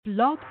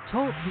Blog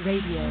Talk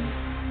Radio.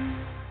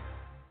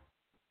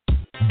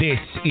 This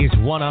is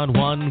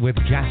One-on-One with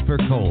Jasper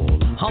Cole,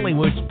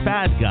 Hollywood's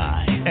bad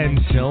guy,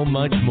 and so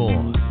much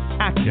more.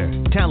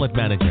 Actor, talent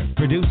manager,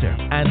 producer,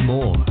 and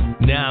more.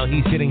 Now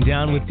he's sitting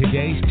down with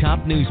today's top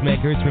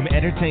newsmakers from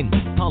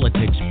entertainment,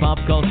 politics, pop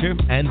culture,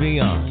 and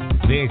beyond.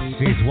 This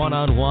is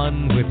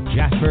One-on-One with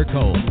Jasper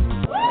Cole.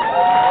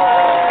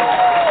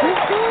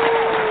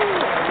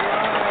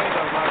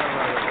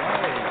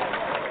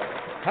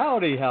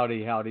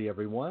 Howdy,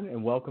 everyone,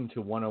 and welcome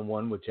to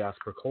One-on-One with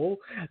Jasper Cole.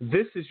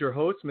 This is your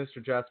host,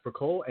 Mr. Jasper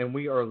Cole, and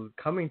we are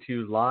coming to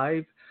you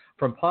live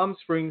from Palm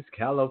Springs,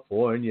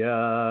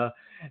 California.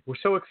 We're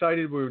so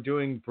excited. We're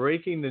doing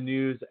Breaking the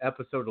News,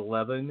 episode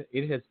 11.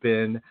 It has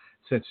been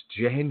since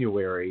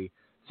January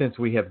since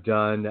we have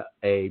done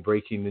a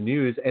Breaking the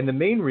News, and the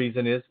main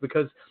reason is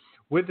because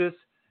with this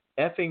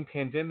effing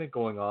pandemic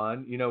going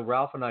on, you know,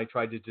 Ralph and I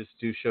tried to just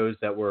do shows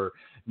that were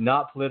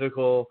not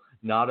political,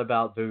 not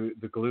about the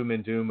gloom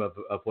and doom of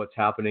what's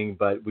happening,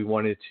 but we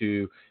wanted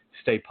to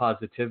stay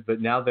positive.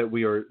 But now that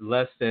we are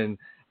less than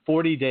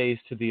 40 days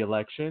to the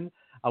election,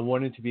 I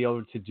wanted to be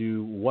able to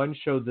do one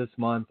show this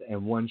month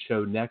and one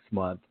show next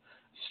month,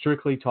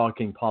 strictly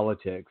talking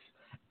politics.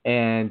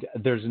 And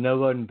there's no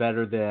one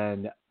better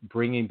than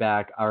bringing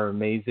back our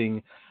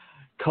amazing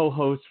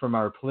co-host from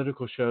our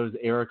political shows,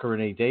 Erica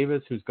Renee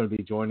Davis, who's going to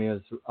be joining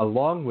us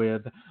along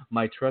with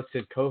my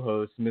trusted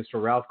co-host,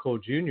 Mr. Ralph Cole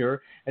Jr.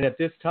 And at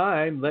this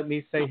time, let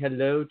me say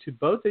hello to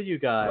both of you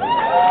guys.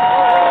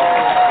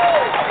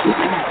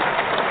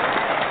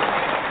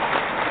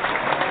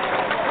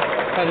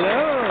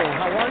 Hello,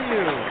 how are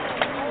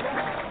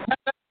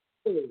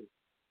you?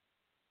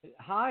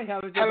 Hi, how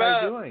is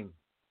everybody doing?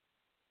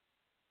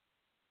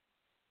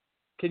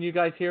 Can you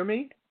guys hear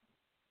me?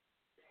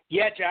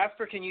 Yeah,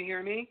 Jasper, can you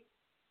hear me?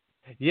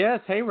 Yes.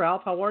 Hey,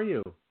 Ralph, how are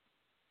you?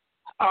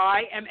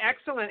 I am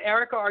excellent.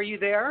 Erica, are you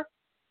there?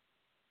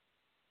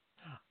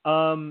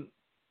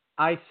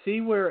 I see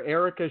where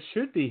Erica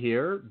should be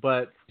here,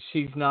 but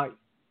she's not.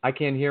 I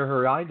can't hear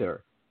her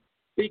either.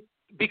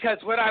 Because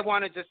what I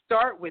wanted to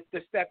start with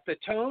to set the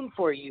tone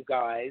for you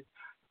guys,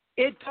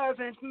 it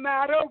doesn't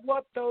matter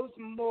what those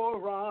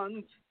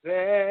morons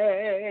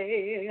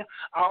say.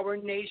 Our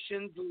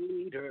nation's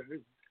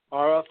leaders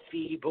are a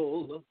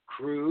feeble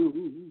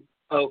crew.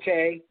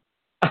 Okay?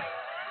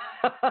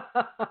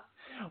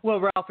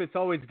 Well, Ralph, it's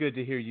always good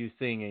to hear you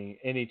singing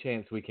any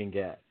chance we can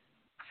get.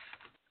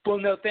 Well,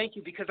 no, thank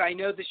you, because I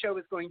know the show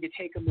is going to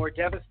take a more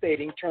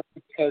devastating turn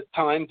because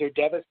times are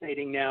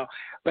devastating now.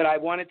 But I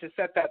wanted to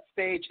set that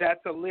stage.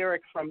 That's a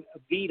lyric from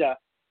Evita,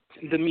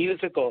 the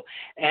musical,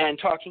 and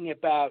talking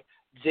about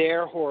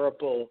their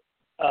horrible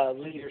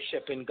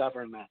leadership in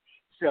government.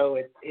 So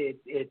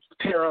it's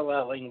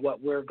paralleling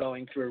what we're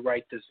going through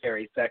right this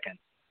very second.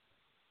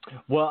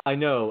 Well, I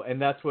know,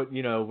 and that's what,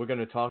 you know, we're going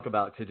to talk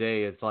about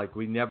today. It's like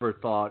we never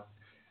thought,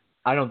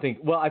 I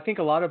think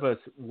a lot of us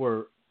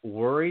were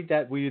worried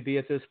that we would be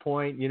at this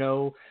point, you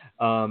know.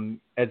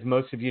 As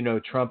most of you know,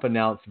 Trump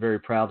announced very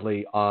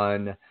proudly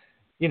on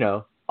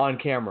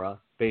camera,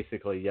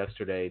 basically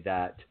yesterday,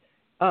 that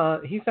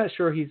he's not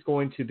sure he's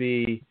going to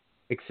be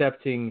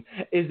accepting.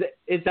 Is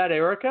that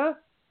Erica?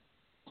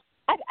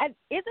 Is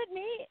it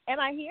me? Am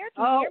I here?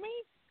 Can you hear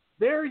me?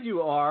 There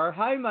you are.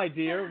 Hi, my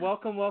dear.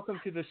 Welcome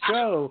to the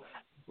show.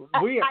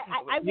 I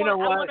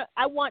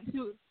want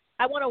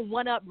to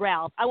one up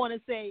Ralph. I want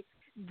to say,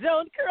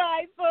 "Don't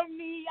cry for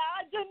me,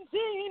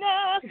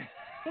 Argentina."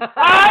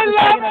 I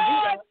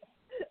love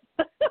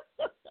it.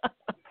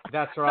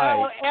 That's right.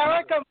 Oh,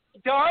 Erica,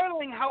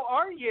 darling, how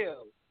are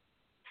you?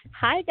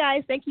 Hi,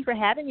 guys. Thank you for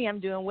having me.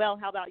 I'm doing well.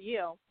 How about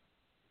you?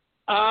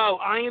 Oh,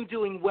 I am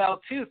doing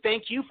well, too.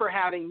 Thank you for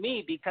having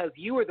me, because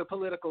you are the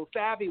political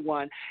savvy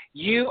one.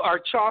 You are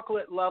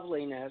chocolate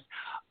loveliness,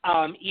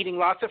 eating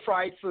lots of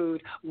fried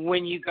food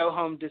when you go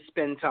home to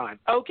spend time.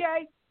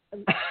 Okay?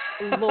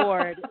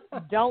 Lord,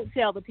 don't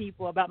tell the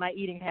people about my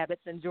eating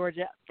habits in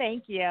Georgia.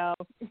 Thank you.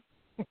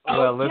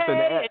 Well, listen,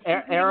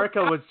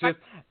 Erica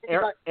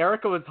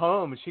was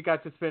home. She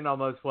got to spend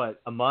almost,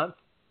 a month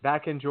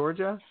back in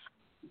Georgia?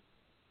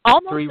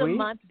 Almost 3 weeks? A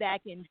month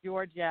back in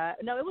Georgia.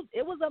 No,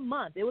 it was a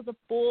month. It was a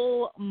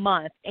full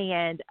month,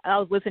 and I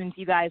was listening to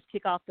you guys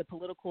kick off the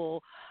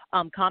political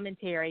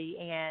commentary,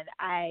 and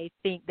I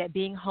think that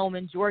being home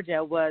in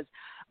Georgia was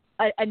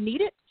a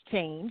needed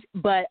change,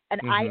 but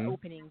an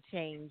eye-opening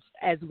change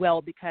as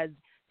well, because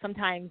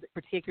sometimes,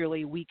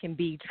 particularly, we can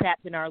be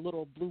trapped in our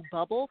little blue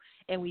bubble,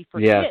 and we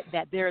forget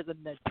that there's an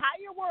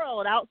entire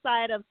world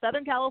outside of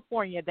Southern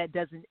California that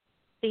doesn't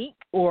think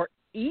or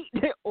eat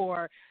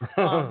or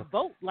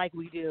vote like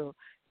we do.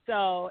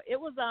 So it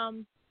was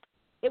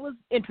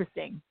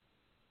interesting.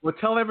 Well,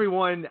 tell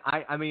everyone,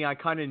 I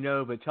kind of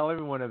know, but tell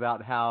everyone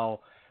about how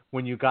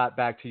when you got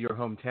back to your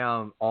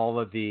hometown, all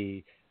of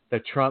the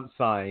Trump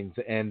signs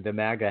and the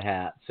MAGA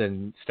hats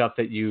and stuff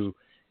that you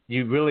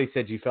really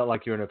said you felt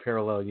like you're in a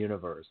parallel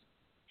universe.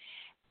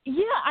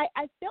 Yeah,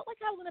 I felt like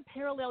I was in a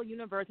parallel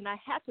universe, and I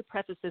have to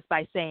preface this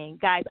by saying,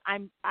 guys,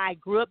 I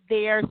grew up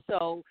there,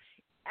 so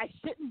I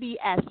shouldn't be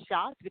as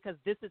shocked because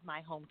this is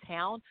my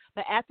hometown.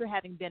 But after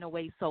having been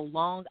away so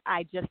long,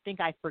 I just think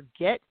I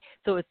forget.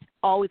 So it's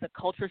always a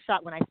culture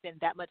shock when I spend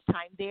that much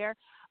time there.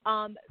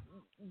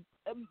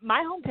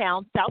 My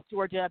hometown, South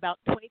Georgia, about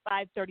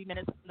 25, 30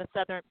 minutes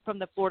from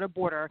the Florida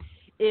border,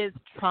 is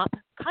Trump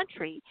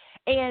country.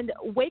 And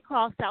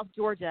Waycross, South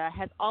Georgia,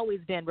 has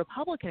always been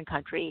Republican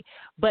country.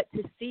 But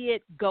to see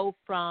it go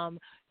from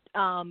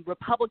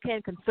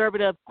Republican,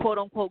 conservative, quote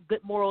unquote,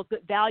 good morals,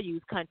 good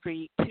values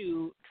country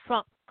to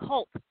Trump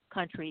cult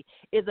country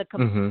is a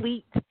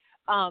complete.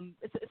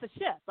 It's a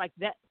shift like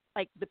that.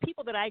 Like the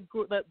people that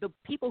the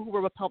people who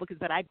were Republicans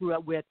that I grew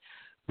up with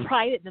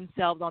prided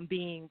themselves on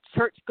being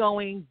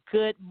church-going,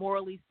 good,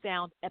 morally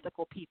sound,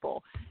 ethical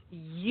people.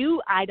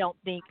 I don't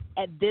think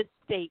at this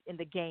state in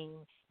the game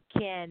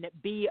can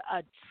be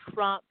a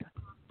Trump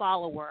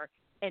follower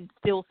and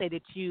still say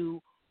that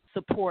you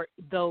support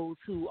those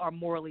who are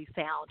morally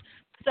sound.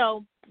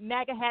 So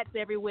MAGA hats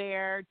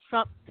everywhere,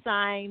 Trump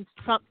signs,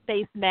 Trump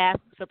face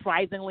masks,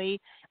 surprisingly,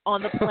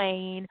 on the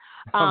plane.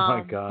 Oh,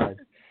 my God.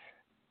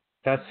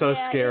 That's so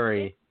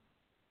scary.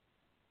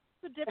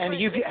 And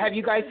have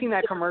you guys seen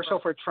that commercial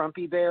for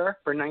Trumpy Bear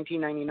for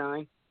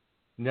 1999?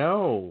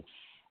 No.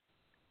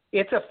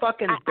 It's a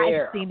fucking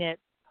bear. I've seen it.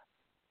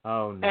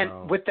 Oh, no.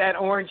 And with that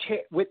orange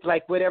hair, with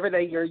like whatever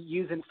you're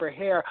using for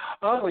hair.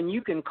 Oh, and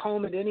you can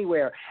comb it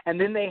anywhere. And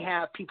then they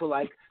have people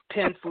like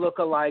Pence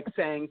look-alike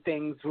saying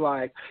things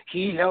like,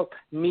 he helped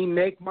me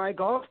make my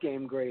golf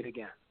game great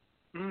again.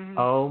 Mm-hmm.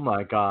 Oh,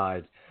 my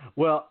God.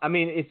 Well, I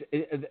mean,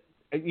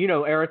 you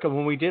know, Erica,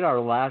 when we did our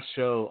last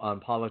show on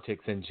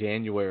politics in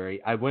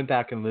January, I went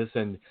back and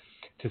listened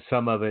to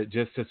some of it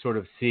just to sort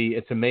of see.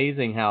 It's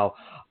amazing how,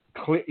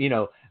 you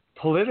know,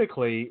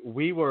 politically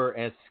we were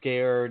as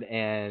scared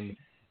and,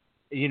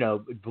 you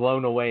know,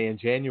 blown away in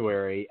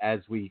January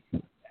as we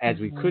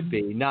could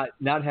be, not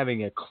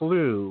having a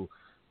clue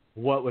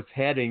what was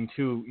heading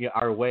to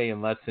our way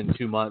in less than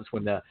 2 months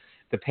when the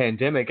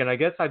pandemic. And I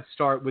guess I'd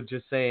start with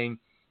just saying,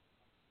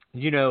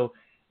 you know,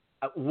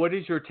 what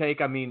is your take?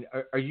 I mean,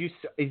 is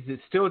it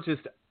still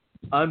just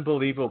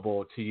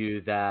unbelievable to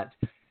you that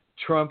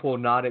Trump will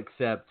not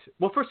accept?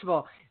 Well, first of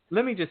all,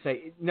 let me just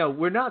say, no,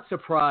 we're not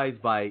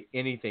surprised by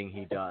anything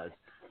he does.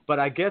 But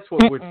I guess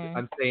what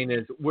I'm saying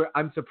is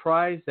I'm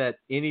surprised that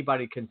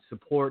anybody can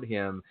support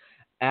him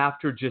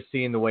after just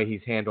seeing the way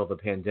he's handled the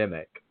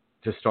pandemic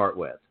to start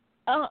with.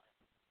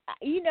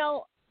 You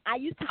know, I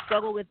used to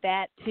struggle with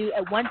that too.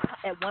 At one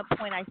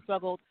point, I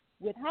struggled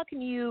with how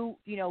can you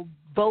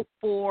vote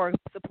for or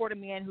support a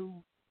man who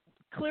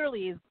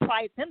clearly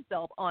prides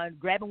himself on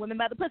grabbing women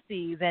by the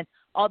pussies and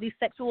all these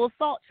sexual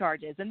assault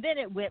charges. And then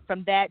it went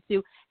from that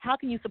to how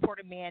can you support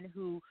a man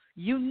who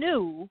you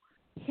knew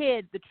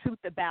hid the truth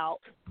about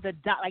the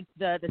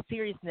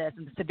seriousness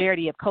and the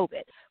severity of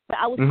COVID. But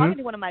I was talking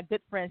to one of my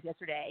good friends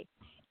yesterday,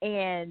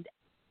 and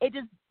it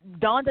just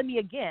dawned on me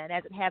again,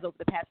 as it has over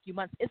the past few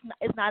months.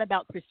 It's not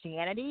about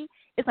Christianity.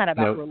 It's not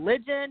about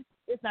religion.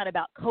 It's not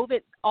about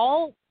COVID.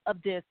 All of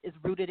this is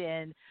rooted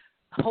in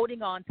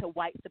holding on to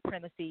white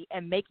supremacy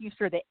and making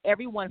sure that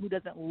everyone who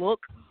doesn't look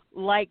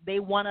like they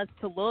want us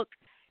to look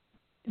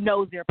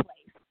knows their place.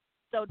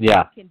 So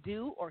Trump can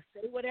do or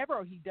say whatever,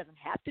 or he doesn't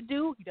have to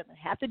do. He doesn't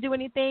have to do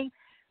anything.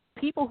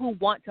 People who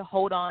want to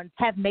hold on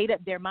have made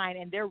up their mind,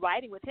 and they're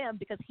riding with him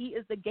because he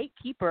is the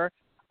gatekeeper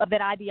of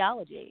that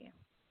ideology.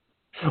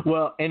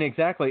 Well, and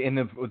exactly, and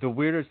the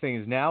weirdest thing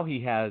is now he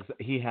has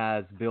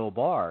Bill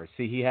Barr.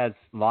 See, he has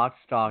lock,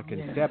 stock,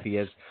 and step. He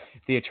has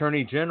the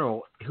Attorney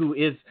General, who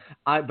is.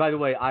 By the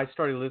way, I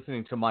started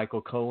listening to Michael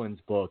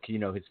Cohen's book. You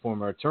know, his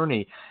former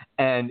attorney,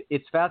 and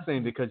it's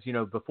fascinating because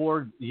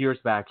before years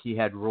back he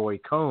had Roy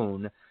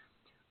Cohn,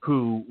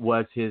 who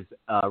was his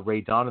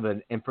Ray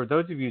Donovan. And for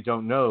those of you who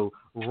don't know,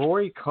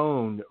 Roy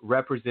Cohn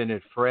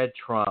represented Fred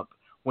Trump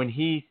when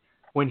he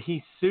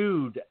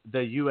sued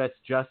the U.S.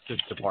 Justice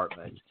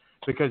Department,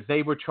 because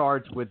they were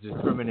charged with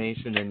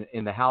discrimination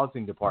in the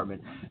housing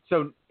department.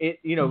 So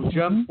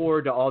jump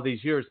forward to all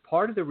these years.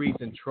 Part of the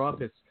reason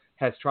Trump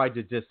has tried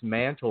to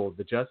dismantle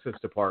the Justice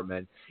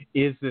Department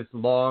is this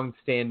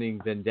long-standing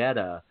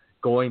vendetta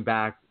going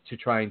back to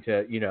trying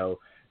to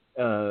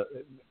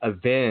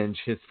avenge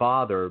his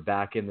father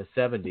back in the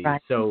 70s.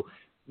 Right. So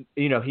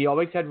he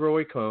always had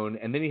Roy Cohn,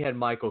 and then he had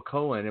Michael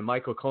Cohen. And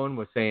Michael Cohen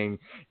was saying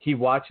he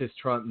watches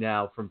Trump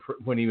now from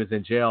when he was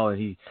in jail, and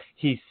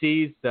he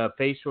sees the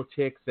facial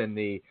tics and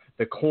the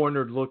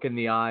cornered look in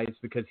the eyes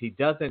because he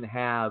doesn't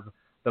have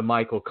the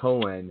Michael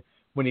Cohen.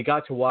 When he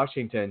got to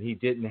Washington, he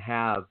didn't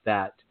have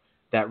that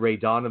Ray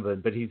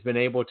Donovan, but he's been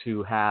able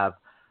to have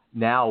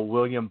now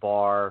William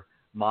Barr,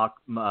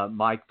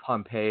 Mike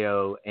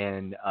Pompeo,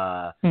 and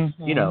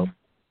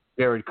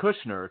Jared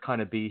Kushner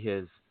kind of be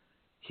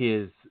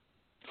his.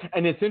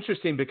 And it's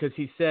interesting because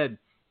he said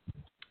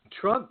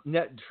Trump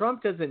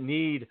doesn't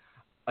need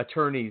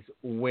attorneys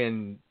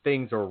when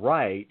things are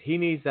right. He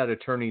needs that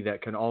attorney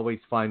that can always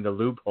find the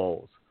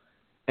loopholes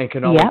and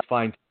can always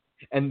find.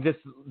 And this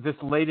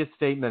latest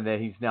statement that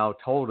he's now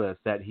told us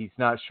that he's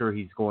not sure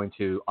he's going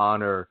to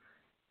honor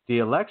the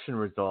election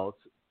results,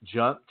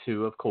 jump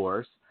to, of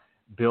course,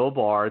 Bill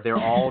Barr, they're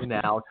all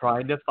now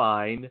trying to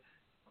find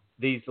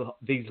these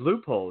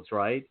loopholes,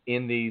 right,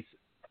 in these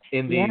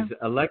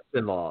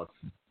election laws,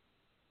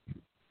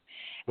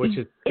 which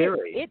is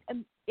scary.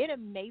 It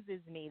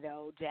amazes me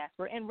though,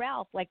 Jasper and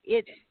Ralph. Like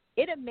it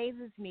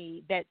amazes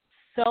me that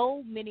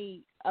so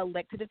many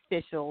elected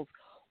officials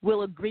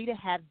will agree to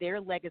have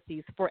their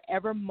legacies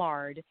forever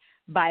marred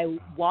by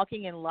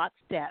walking in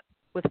lockstep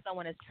with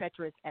someone as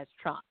treacherous as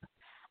Trump.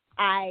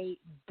 I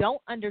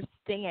don't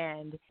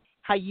understand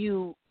how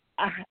you.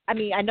 I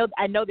mean, I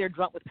know they're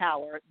drunk with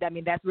power. I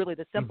mean, that's really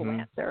the simple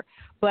answer.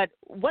 But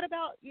what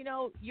about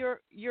your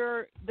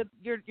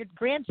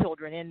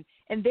grandchildren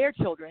and their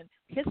children?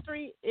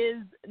 History is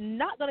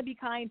not going to be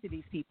kind to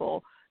these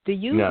people. Do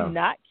you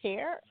not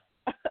care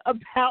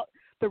about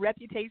the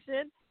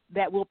reputation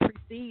that will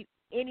precede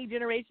any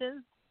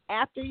generations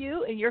after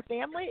you and your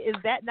family? Is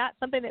that not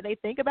something that they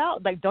think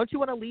about? Like, don't you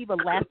want to leave a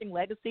lasting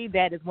legacy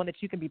that is one that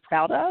you can be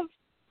proud of?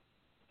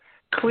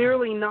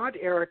 Clearly not,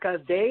 Erica.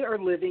 They are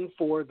living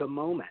for the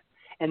moment,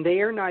 and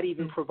they are not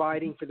even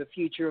providing for the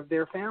future of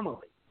their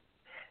family.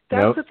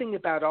 That's the thing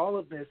about all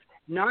of this,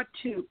 not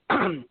to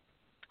to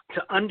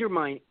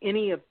undermine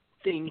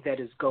anything that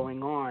is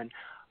going on.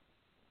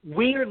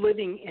 We are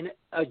living in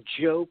a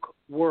joke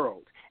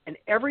world, and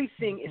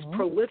everything as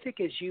prolific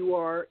as you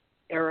are,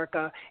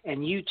 Erica,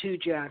 and you too,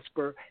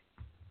 Jasper,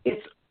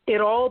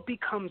 it all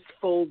becomes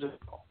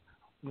foldable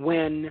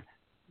when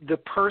the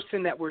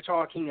person that we're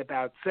talking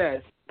about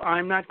says,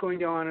 I'm not going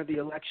to honor the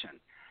election.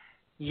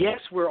 Yes,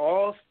 we're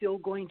all still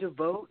going to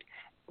vote.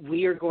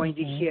 We are going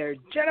to hear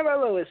Jennifer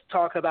Lewis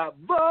talk about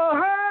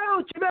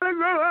vote. You better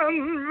go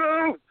and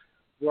vote.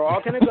 We're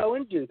all going to go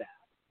and do that.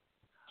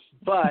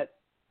 But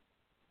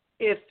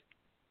if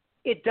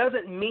it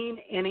doesn't mean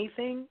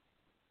anything,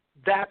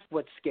 that's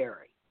what's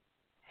scary.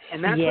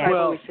 And that's what I've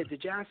always said to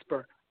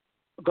Jasper.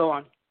 Go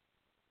on.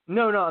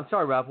 No, I'm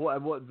sorry, Ralph.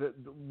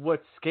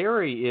 What's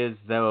scary is,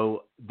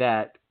 though,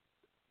 that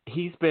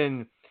he's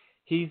been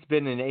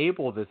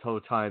enabled this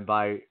whole time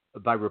by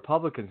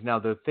Republicans. Now,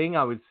 the thing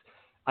I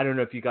don't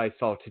know if you guys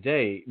saw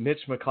today,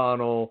 Mitch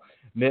McConnell,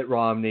 Mitt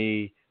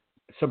Romney,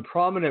 some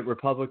prominent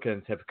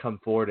Republicans have come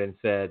forward and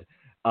said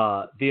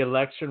the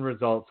election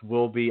results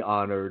will be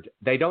honored.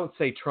 They don't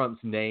say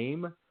Trump's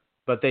name,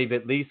 but they've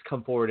at least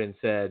come forward and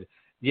said,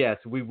 yes,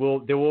 we will.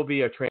 There will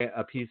be a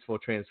peaceful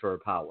transfer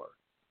of power.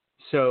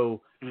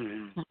 So,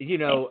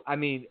 I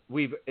mean,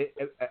 the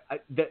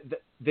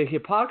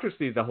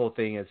hypocrisy of the whole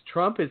thing is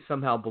Trump is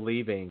somehow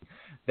believing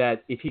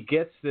that if he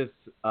gets this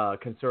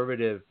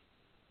conservative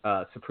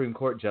Supreme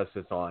Court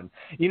justice on,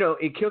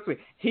 it kills me.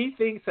 He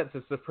thinks that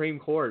the Supreme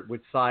Court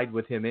would side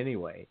with him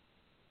anyway.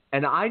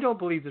 And I don't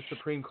believe the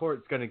Supreme Court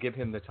is going to give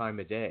him the time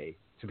of day,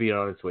 to be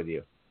honest with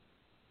you.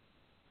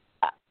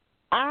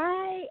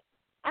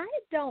 I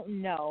don't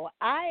know.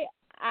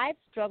 I've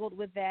struggled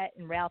with that,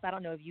 and Ralph, I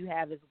don't know if you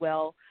have as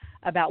well,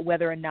 about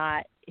whether or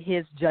not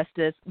his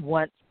justice,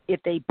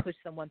 if they push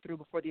someone through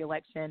before the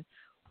election,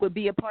 would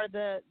be a part of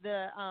the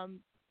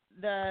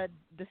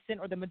dissent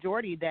or the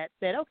majority that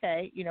said,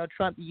 okay,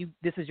 Trump,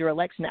 this is your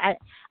election.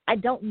 I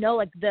don't know,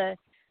 like the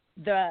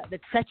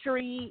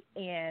treachery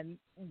and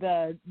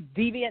the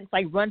deviance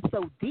run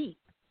so deep.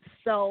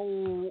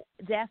 So,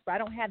 Jasper, I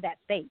don't have that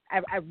faith.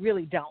 I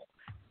really don't.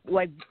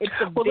 Like, it's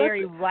a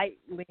very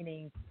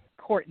right-leaning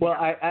court now.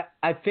 Well,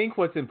 I think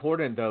what's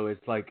important, though, is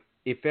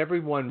if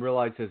everyone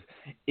realizes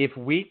if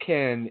we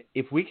can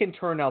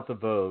turn out the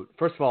vote,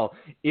 first of all,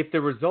 if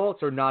the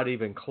results are not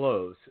even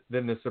close,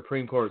 then the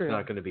Supreme Court is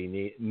not going to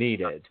be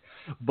needed.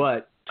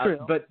 But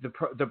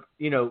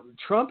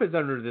Trump is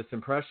under this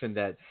impression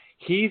that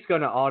he's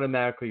going to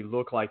automatically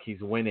look like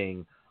he's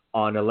winning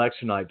on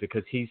election night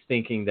because he's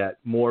thinking that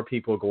more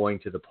people going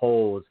to the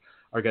polls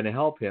are going to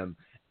help him.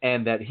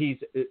 And that he's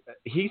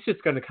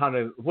just going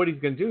to what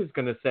he's going to do is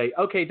going to say,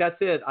 okay, that's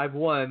it. I've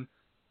won.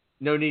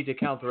 No need to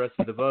count the rest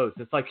of the votes.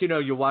 It's like,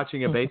 you're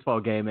watching a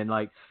baseball game and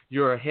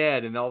you're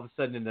ahead and all of a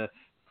sudden in the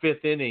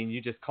fifth inning, you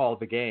just call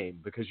the game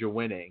because you're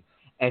winning.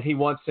 And he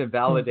wants to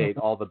invalidate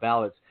all the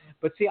ballots.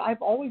 But see,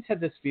 I've always had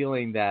this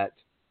feeling that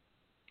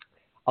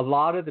a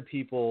lot of the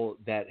people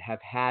that have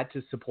had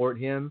to support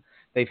him,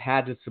 they've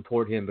had to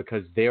support him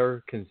because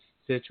their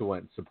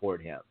constituents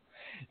support him.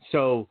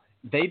 So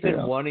they've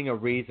been wanting a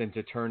reason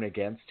to turn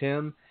against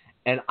him.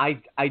 And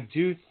I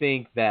do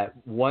think that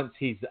once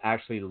he's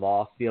actually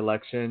lost the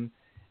election,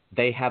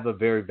 they have a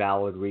very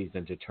valid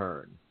reason to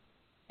turn.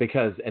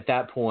 Because at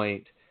that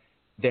point,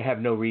 they have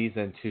no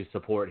reason to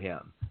support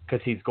him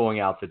because he's going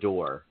out the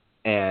door.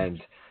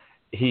 And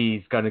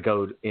he's going to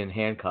go in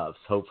handcuffs,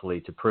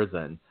 hopefully, to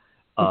prison.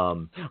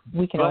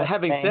 But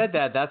having said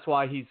that, that's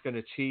why he's going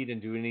to cheat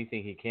and do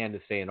anything he can to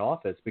stay in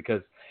office,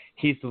 because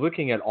he's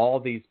looking at all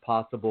these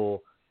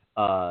possible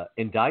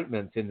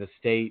indictments in the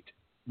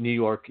New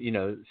York,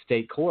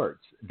 state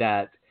courts,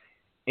 that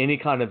any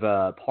kind of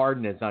a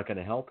pardon is not going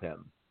to help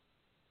him.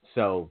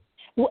 So,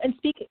 well, and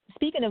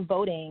speaking of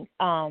voting,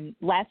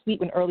 last week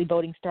when early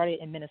voting started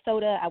in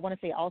Minnesota, I want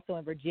to say also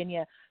in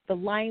Virginia, the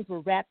lines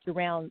were wrapped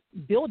around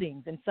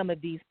buildings in some of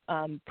these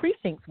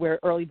precincts where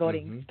early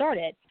voting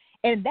started.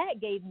 And that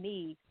gave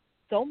me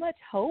so much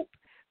hope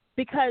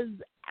because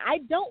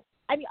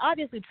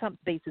obviously Trump's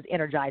base is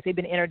energized. They've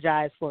been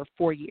energized for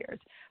 4 years.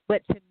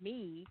 But to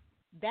me,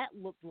 that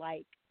looked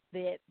like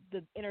the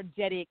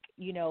energetic,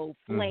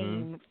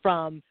 flame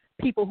from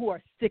people who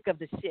are sick of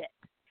the shit.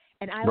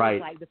 And I was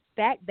like, the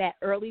fact that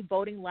early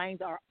voting lines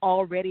are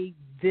already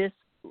this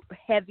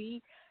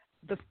heavy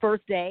the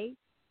first day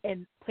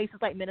in places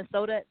like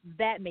Minnesota,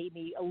 that made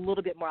me a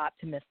little bit more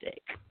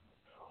optimistic.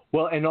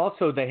 Well, and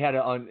also they had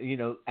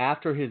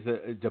after his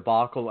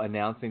debacle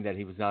announcing that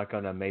he was not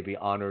going to maybe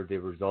honor the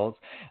results,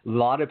 a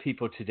lot of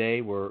people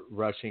today were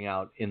rushing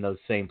out in those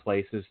same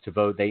places to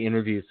vote. They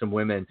interviewed some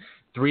women.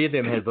 3 of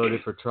them had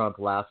voted for Trump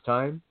last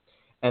time,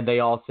 and they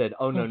all said,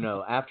 oh,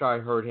 no. After I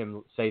heard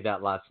him say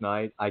that last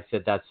night, I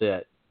said, that's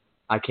it.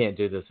 I can't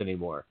do this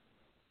anymore.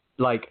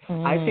 Like,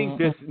 I think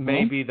this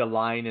may be the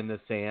line in the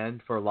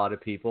sand for a lot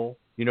of people.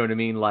 You know what I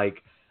mean?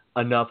 Like,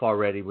 enough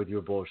already with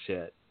your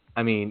bullshit.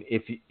 I mean,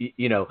 if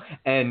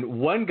and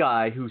one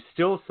guy who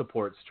still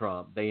supports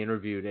Trump, they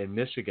interviewed in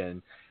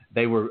Michigan.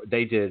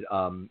 They did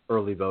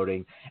early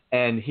voting,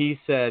 and he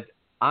said,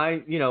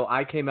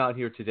 I came out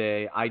here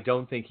today. I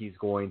don't think he's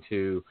going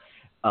to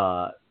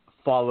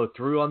follow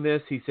through on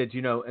this. He said,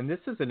 and this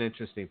is an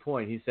interesting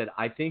point. He said,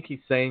 I think he's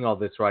saying all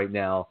this right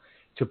now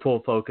to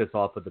pull focus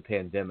off of the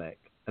pandemic.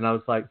 And I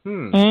was like,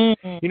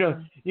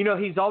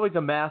 he's always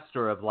a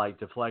master of like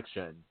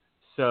deflection.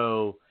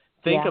 So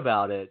think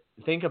about it,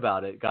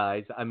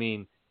 guys. I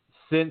mean,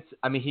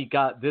 he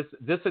got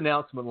this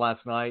announcement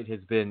last night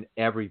has been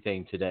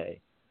everything today.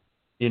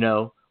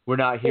 We're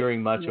not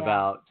hearing much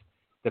about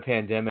the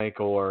pandemic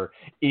or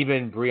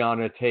even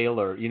Breonna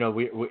Taylor.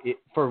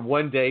 For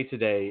one day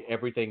today,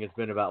 everything has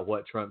been about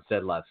what Trump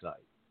said last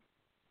night.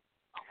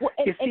 Well,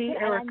 you see,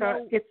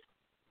 Erica,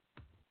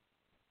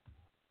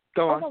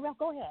 go on. No, Ralph,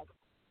 go ahead.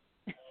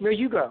 No,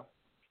 you go.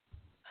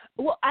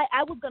 Well,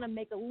 I was going to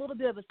make a little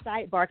bit of a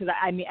sidebar because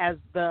as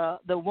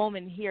the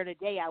woman here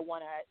today, I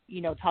want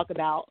to talk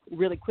about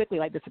really quickly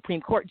like the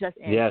Supreme Court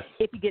justice, and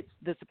if he gets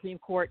the Supreme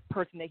Court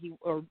person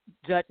or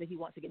judge that he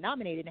wants to get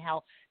nominated, and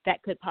how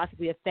that could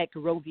possibly affect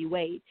Roe v.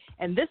 Wade.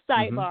 And this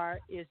sidebar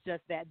is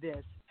just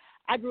this.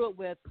 I grew up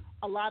with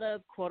a lot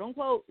of quote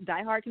unquote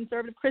diehard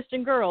conservative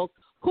Christian girls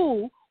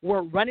who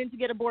were running to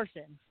get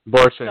abortions.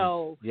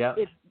 So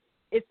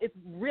it's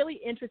really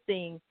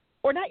interesting.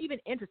 Or not even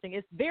interesting,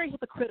 it's very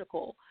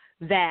hypocritical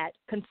that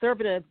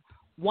conservatives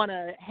want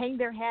to hang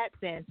their hats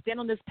and stand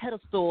on this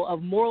pedestal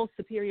of moral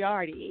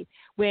superiority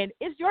when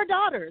it's your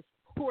daughters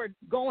who are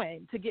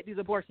going to get these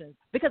abortions.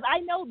 Because I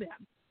know them.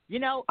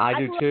 I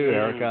do too,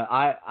 Erica.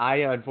 I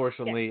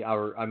unfortunately,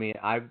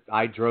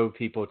 I drove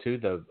people to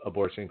the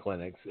abortion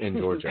clinics in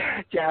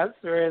Georgia.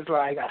 Jasper is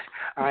like,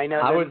 I know.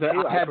 I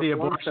had the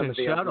abortion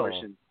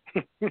shuttle.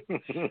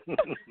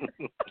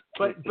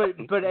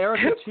 but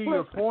Erica, to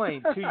your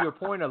point,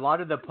 a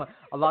lot of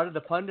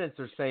the pundits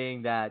are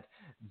saying that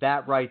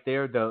right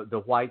there,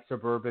 the white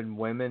suburban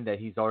women that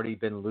he's already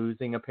been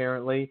losing,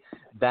 apparently,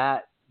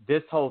 that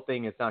this whole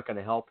thing is not going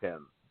to help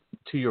him.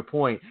 To your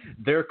point,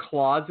 they're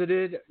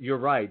closeted. You're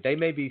right. They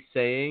may be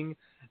saying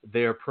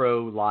they're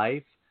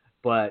pro-life,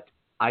 but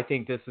I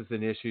think this is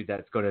an issue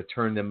that's going to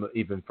turn them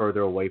even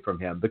further away from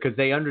him because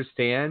they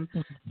understand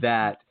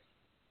that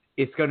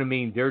it's going to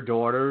mean their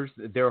daughters,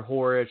 their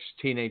whorish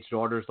teenage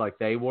daughters like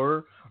they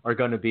were, are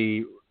going to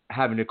be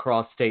having to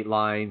cross state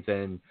lines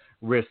and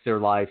risk their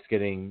lives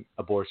getting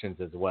abortions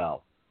as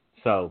well.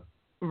 So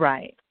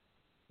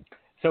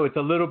it's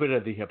a little bit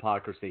of the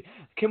hypocrisy.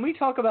 Can we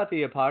talk about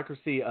the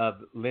hypocrisy of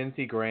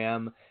Lindsey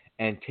Graham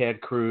and Ted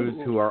Cruz,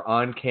 who are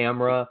on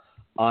camera,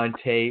 on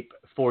tape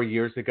 4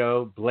 years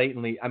ago,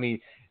 blatantly? I mean,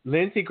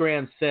 Lindsey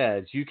Graham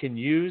says, you can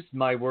use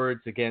my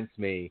words against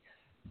me,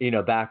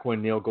 back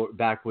when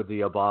back with the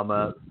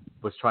Obama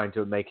was trying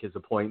to make his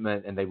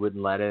appointment and they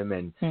wouldn't let him.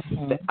 And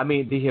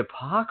the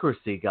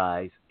hypocrisy,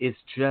 guys, is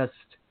just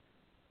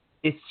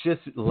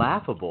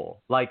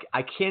laughable. Like,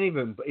 I can't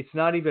even, it's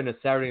not even a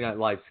Saturday Night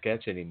Live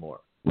sketch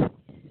anymore.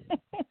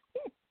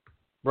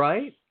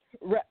 Right?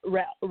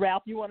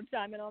 Ralph, you want to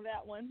chime in on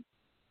that one?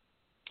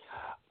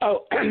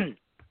 Oh,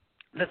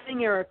 the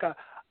thing, Erica,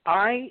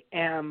 I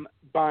am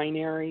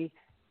binary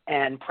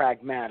and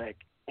pragmatic.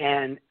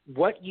 And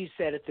what you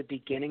said at the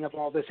beginning of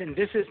all this, and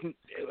this isn't,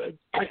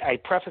 I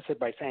preface it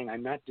by saying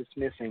I'm not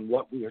dismissing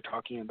what we are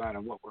talking about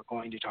and what we're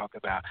going to talk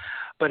about,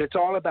 but it's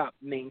all about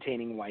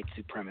maintaining white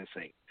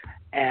supremacy.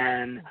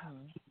 And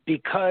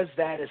because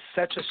that is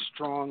such a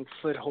strong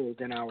foothold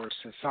in our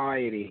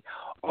society,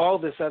 all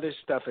this other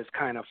stuff is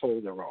kind of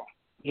folderol.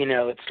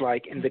 It's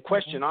like, and the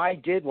question I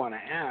did want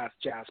to ask,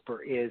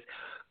 Jasper, is,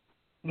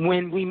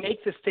 when we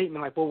make the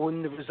statement like, well,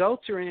 when the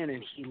results are in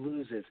and he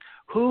loses,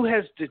 who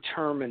has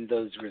determined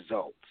those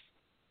results?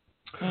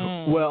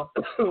 Well,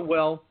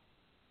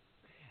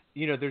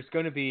 there's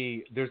going to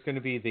be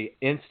the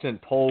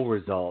instant poll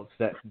results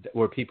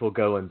where people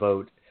go and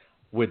vote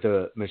with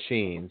the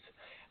machines,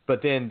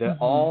 but then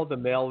all the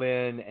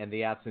mail-in and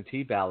the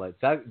absentee ballots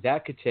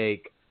that could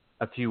take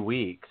a few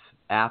weeks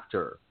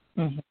after.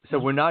 Mm-hmm. So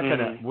we're not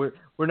gonna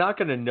we're not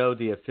gonna know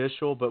the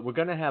official, but we're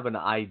gonna have an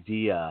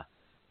idea.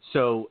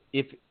 So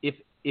if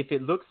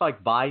it looks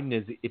like Biden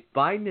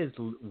is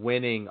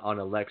winning on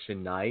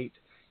election night,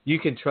 you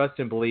can trust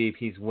and believe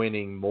he's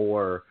winning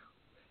more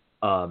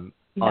on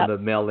the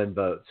mail-in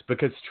votes,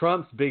 because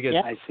Trump's biggest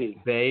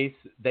base,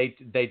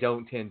 they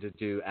don't tend to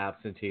do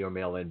absentee or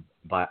mail-in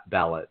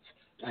ballots.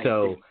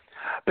 So,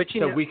 but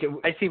we can.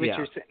 I see what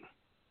you're saying.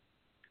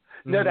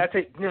 No, that's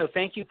it. No,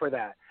 thank you for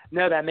that.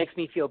 No, that makes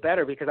me feel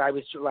better, because I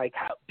was like,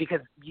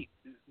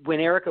 when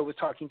Erica was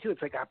talking too,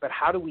 it's like, but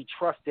how do we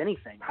trust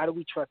anything? How do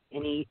we trust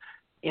any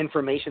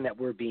information that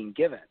we're being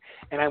given?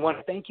 And I want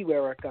to thank you,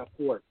 Erica,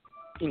 for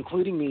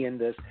including me in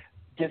this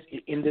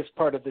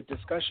part of the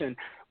discussion.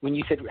 When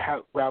you said,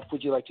 Ralph,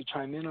 would you like to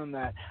chime in on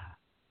that?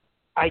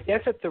 I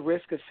guess at the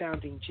risk of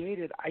sounding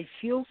jaded, I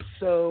feel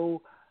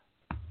so.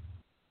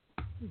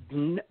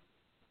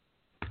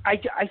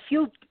 I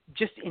feel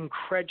just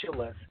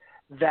incredulous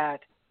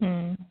that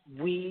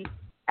we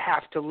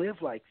have to live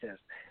like this.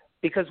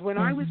 Because when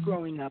I was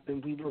growing up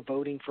and we were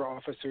voting for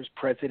officers,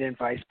 president,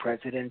 vice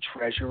president,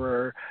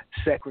 treasurer,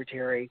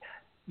 secretary,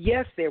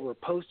 yes, there were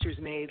posters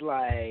made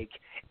like,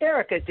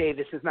 Erica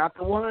Davis is not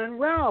the one,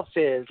 Ralph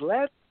is,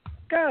 let's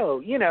go.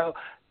 You know,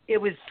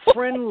 it was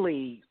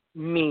friendly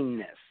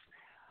meanness.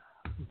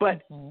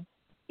 But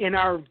in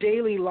our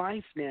daily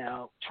life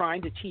now,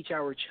 trying to teach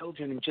our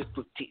children and just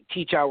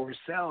teach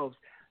ourselves,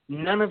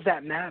 none of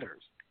that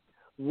matters.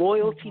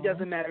 Loyalty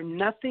doesn't matter.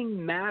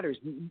 Nothing matters.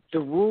 The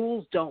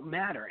rules don't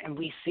matter. And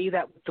we see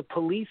that with the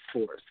police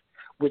force,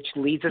 which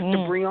leads us to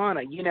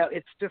Breonna. You know,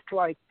 it's just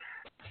like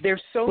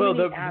there's so many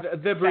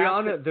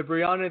the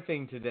Breonna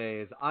thing today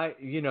is,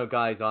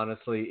 guys,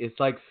 honestly, it's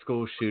like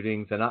school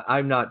shootings, and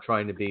I'm not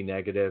trying to be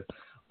negative,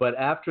 but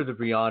after the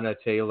Breonna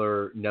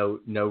Taylor no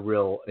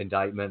real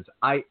indictments,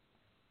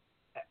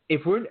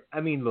 if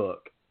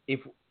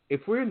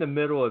we're in the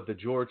middle of the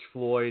George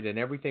Floyd and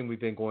everything we've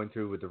been going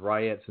through with the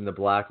riots and the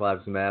Black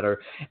Lives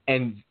Matter,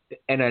 and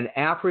an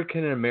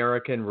African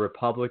American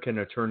Republican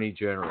Attorney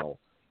General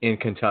in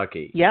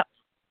Kentucky. Yep.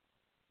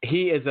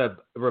 He is a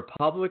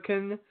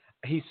Republican.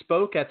 He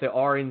spoke at the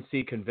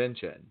RNC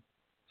convention.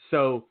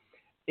 So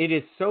it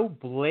is so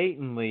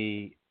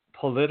blatantly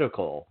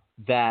political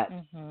that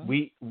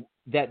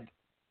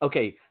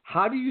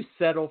how do you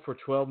settle for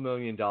 $12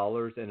 million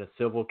in a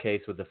civil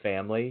case with the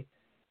family,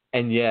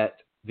 and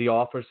yet the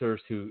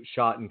officers who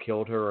shot and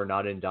killed her are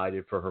not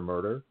indicted for her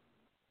murder?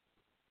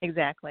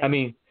 Exactly. I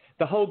mean,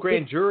 the whole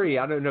grand jury,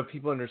 I don't know if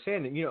people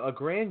understand it. You know, a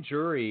grand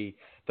jury,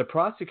 the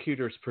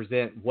prosecutors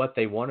present what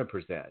they want to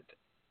present.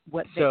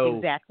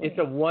 Exactly. It's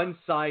a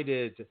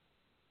one-sided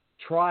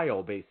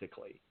trial,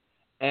 basically.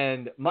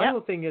 And my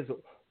whole thing is,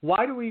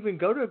 why do we even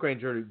go to a grand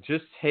jury?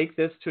 Just take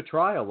this to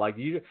trial.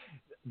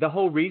 The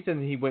whole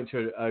reason he went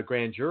to a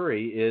grand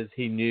jury is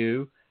he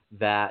knew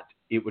that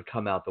it would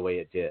come out the way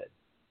it did.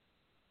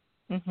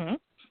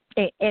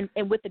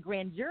 And with the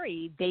grand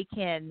jury, they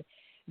can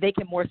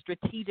more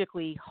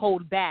strategically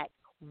hold back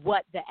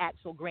what the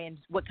actual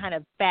what kind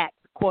of facts,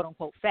 quote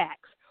unquote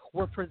facts,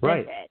 were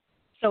presented. Right.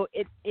 So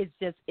it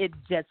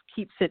just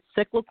keeps it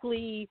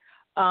cyclically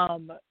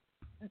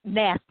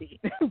nasty.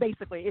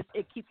 Basically,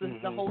 it keeps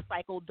the whole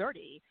cycle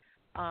dirty.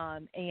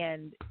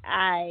 And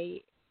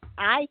I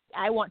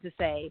want to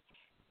say,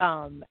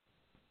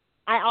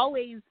 I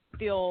always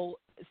feel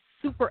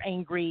super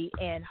angry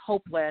and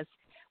hopeless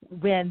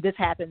when this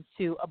happens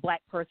to a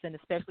black person,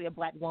 especially a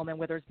black woman,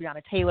 whether it's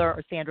Breonna Taylor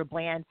or Sandra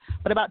Bland.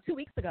 But about 2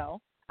 weeks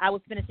ago, I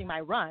was finishing my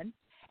run,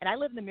 and I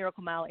live in the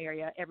Miracle Mile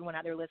area. Everyone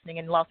out there listening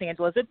in Los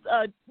Angeles, it's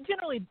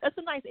it's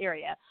a nice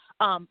area.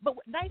 But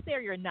nice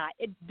area or not,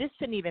 this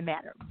shouldn't even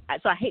matter.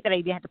 So I hate that I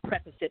even had to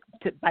preface it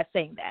by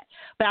saying that.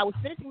 But I was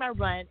finishing my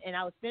run, and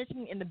I was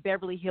finishing in the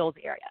Beverly Hills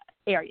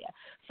area.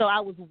 So I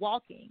was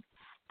walking.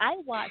 I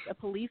watched a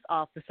police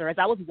officer, as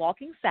I was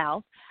walking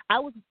south, I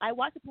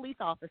watched a police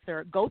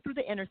officer go through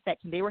the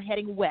intersection. They were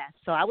heading west.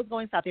 So I was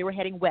going south. They were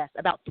heading west,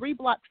 about 3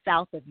 blocks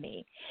south of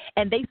me.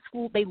 And they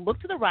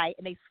looked to the right,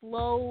 and they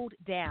slowed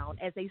down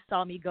as they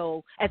saw me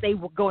go, as they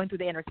were going through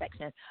the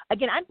intersection.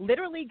 Again, I'm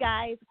literally,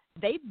 guys,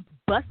 they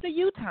bust a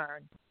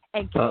U-turn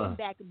and came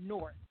back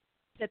north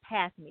to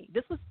pass me.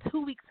 This was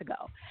 2 weeks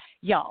ago.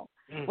 Y'all,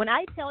 when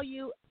I tell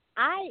you,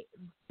 I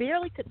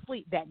barely could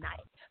sleep that night.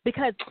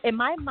 Because in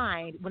my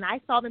mind, when I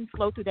saw them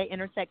slow through that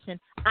intersection,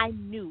 I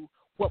knew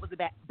what was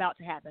about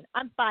to happen.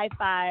 I'm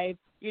 5'5",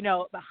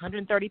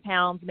 130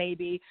 pounds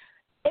maybe.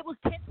 It was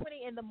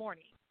 10:20 in the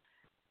morning.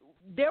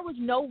 There was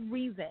no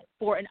reason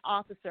for an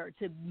officer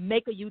to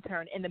make a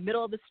U-turn in the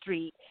middle of the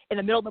street, in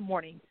the middle of the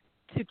morning,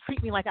 to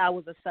treat me like I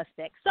was a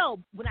suspect. So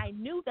when I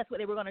knew that's what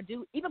they were going to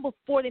do, even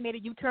before they made a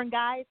U-turn,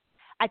 guys,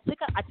 I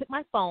took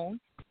my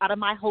phone out of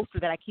my holster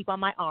that I keep on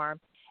my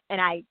arm,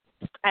 and I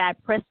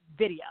pressed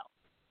video.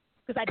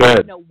 Because I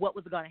didn't know what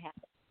was going to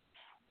happen.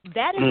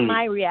 That is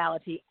my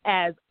reality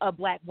as a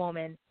black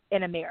woman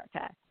in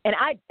America. And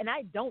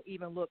I don't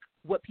even look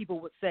what people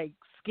would say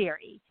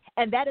scary.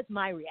 And that is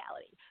my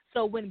reality.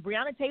 So when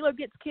Breonna Taylor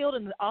gets killed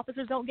and the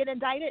officers don't get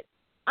indicted,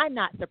 I'm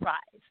not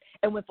surprised.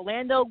 And when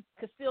Philando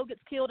Castile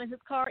gets killed in his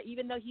car,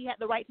 even though he had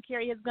the right to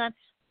carry his gun,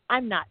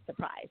 I'm not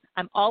surprised.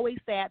 I'm always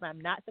sad, but I'm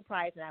not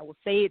surprised, and I will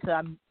say it till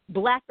I'm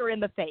blacker in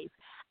the face.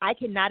 I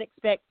cannot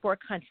expect for a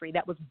country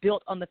that was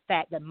built on the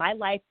fact that my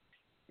life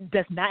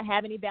does not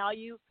have any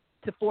value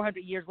to 400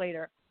 years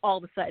later all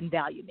of a sudden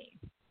value me.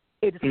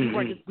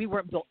 We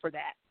weren't built for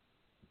that.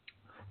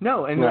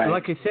 No, and right.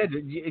 like I said,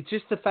 it's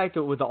just the fact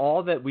that with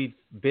all that we've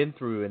been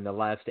through in the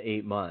last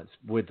 8 months,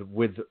 with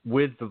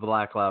the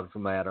Black Lives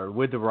Matter,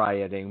 with the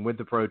rioting, with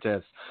the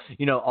protests,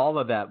 all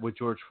of that with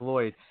George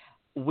Floyd,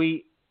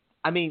 the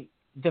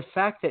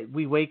fact that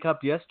we wake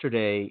up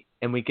yesterday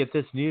and we get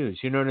this news,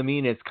 you know what I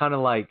mean? It's kind of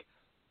like,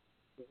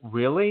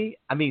 really?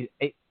 I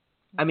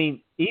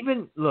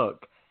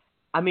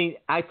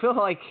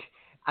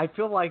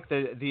feel like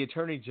the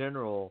Attorney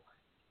General.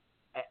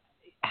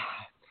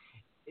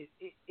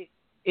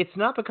 It's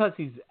not because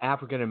he's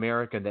African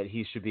American that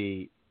he should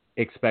be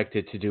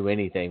expected to do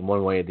anything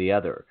one way or the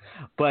other,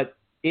 but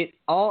it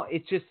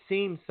just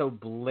seems so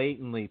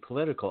blatantly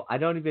political. I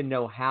don't even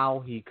know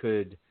how he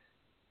could.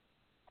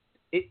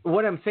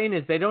 What I'm saying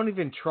is they don't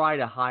even try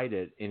to hide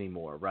it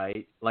anymore,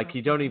 right? Like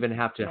you don't even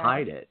have to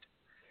hide it.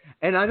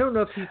 And I don't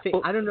know if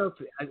I don't know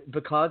if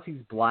because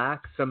he's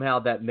black somehow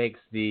that makes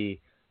the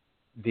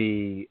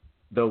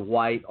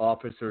white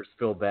officers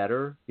feel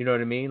better. You know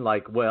what I mean?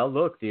 Like, well,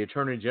 look, the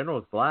Attorney General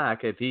is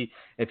black. If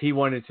he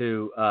wanted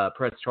to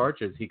press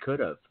charges, he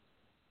could have.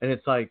 And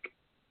it's like,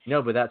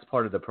 no, but that's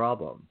part of the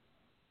problem.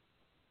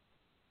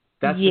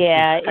 That's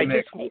yeah.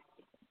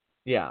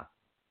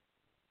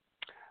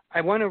 I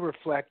want to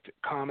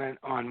comment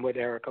on what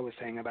Erica was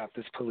saying about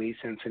this police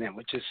incident,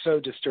 which is so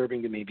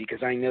disturbing to me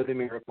because I know the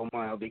Miracle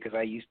Mile because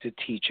I used to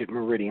teach at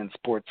Meridian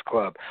Sports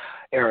Club,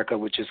 Erica,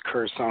 which is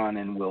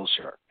Curson and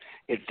Wilshire.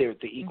 The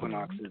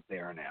Equinox is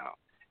there now.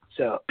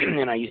 So,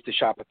 and I used to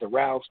shop at the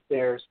Ralphs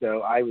there,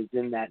 so I was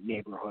in that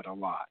neighborhood a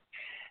lot.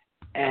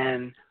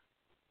 And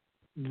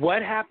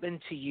what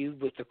happened to you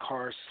with the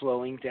car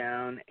slowing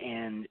down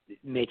and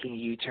making a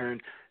U-turn?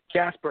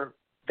 Jasper,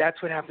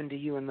 that's what happened to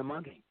you in the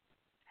mugging.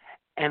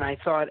 And I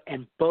thought,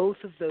 and both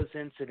of those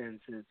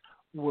incidences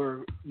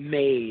were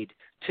made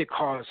to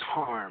cause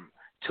harm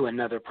to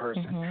another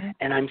person. Mm-hmm.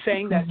 And I'm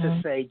saying that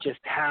to say just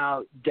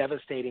how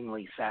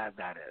devastatingly sad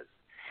that is.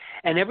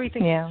 And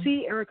everything. Yeah.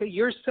 See, Erica,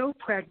 you're so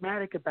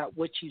pragmatic about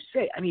what you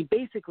say.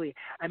 Basically,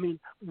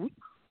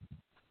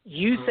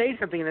 you say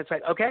something and it's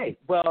like, okay,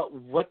 well,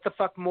 what the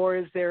fuck more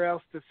is there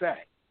else to say?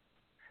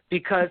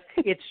 Because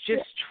it's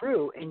just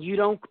true, and you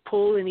don't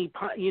pull any,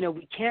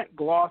 we can't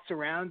gloss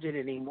around it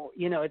anymore.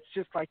 It's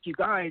just like, you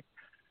guys,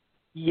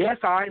 yes,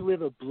 I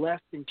live a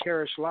blessed and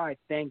cherished life,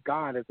 thank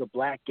God, as a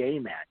black gay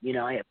man.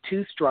 I have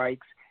 2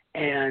 strikes,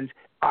 and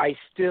I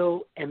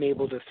still am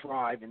able to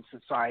thrive in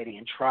society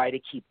and try to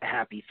keep a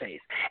happy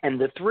face. And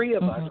the 3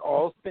 of us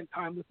all spent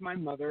time with my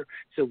mother,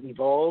 so we've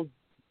all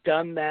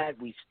done that.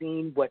 We've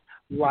seen what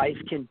life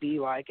can be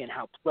like and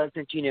how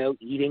pleasant,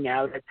 eating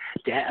out at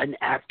an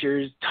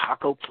actor's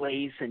taco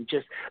place and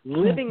just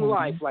living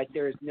life like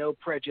there is no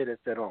prejudice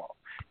at all.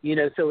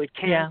 So it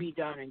can be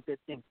done and good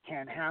things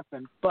can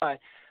happen, but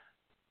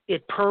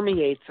it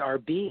permeates our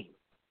being.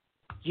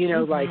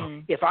 Like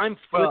if I'm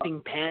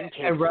flipping pancakes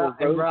and Ralph,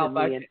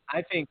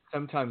 I think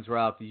sometimes,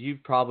 Ralph, you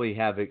probably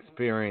have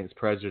experienced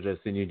prejudice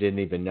and you didn't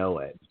even know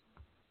it.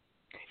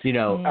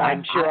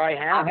 I'm sure I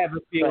have. I have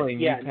a feeling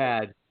you've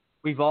had.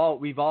 We've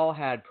all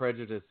had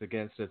prejudice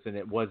against us, and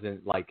it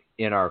wasn't like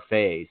in our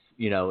face.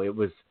 It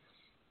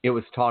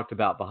was talked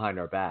about behind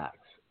our backs.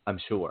 I'm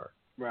sure.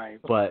 Right.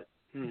 But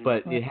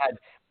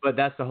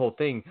that's the whole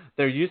thing.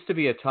 There used to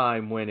be a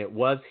time when it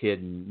was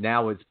hidden.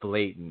 Now it's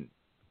blatant.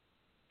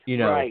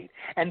 Right.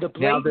 And the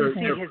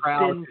blatancy now they're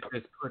proud to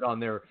just put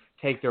on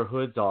take their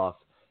hoods off,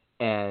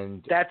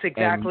 and that's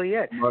exactly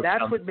it.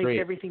 That's what makes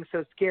everything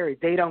so scary.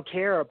 They don't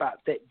care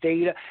about that.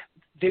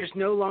 There's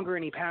no longer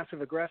any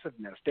passive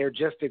aggressiveness. They're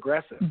just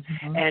aggressive,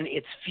 and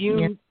it's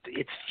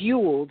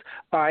fueled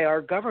by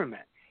our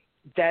government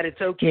that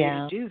it's okay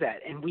to do that,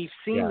 and we've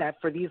seen that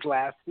for these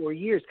last 4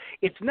 years.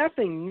 It's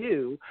nothing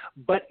new,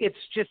 but it's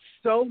just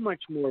so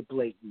much more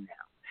blatant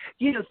now.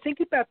 Think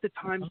about the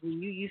times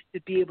when you used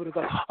to be able to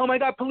go, oh, my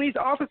God, police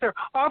officer,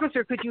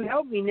 could you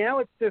help me? Now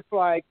it's just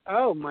like,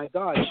 oh, my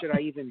God, should I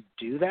even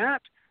do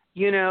that?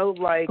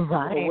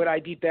 Or would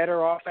I be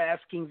better off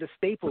asking the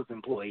Staples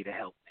employee to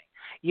help me?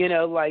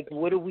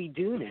 What do we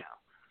do now?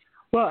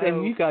 Well,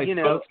 and you guys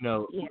both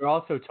know we're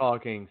also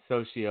talking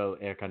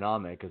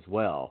socioeconomic as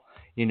well.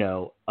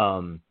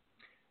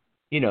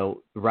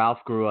 Ralph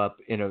grew up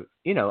in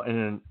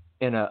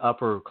an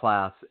upper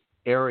class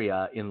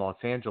area in Los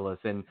Angeles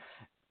and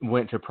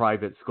went to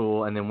private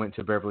school and then went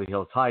to Beverly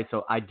Hills High.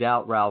 So I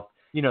doubt, Ralph,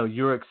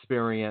 your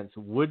experience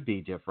would be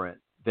different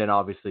than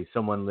obviously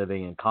someone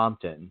living in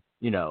Compton,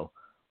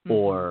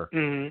 or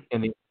in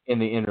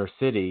the inner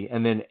city.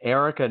 And then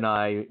Erica and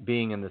I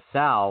being in the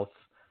South,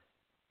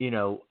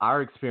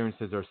 our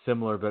experiences are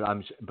similar,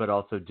 but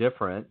also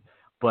different.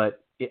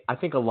 But I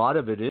think a lot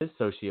of it is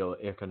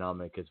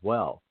socioeconomic as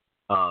well.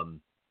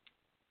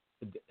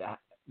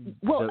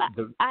 Well,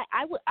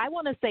 I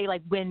want to say,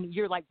 like, when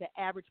you're like the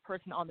average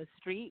person on the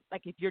street,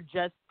 like if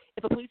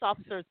a police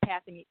officer is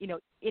passing,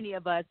 any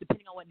of us,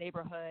 depending on what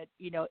neighborhood,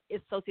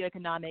 it's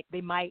socioeconomic,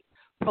 they might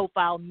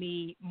profile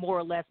me more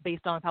or less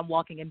based on if I'm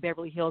walking in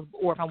Beverly Hills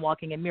or if I'm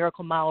walking in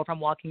Miracle Mile or if I'm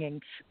walking in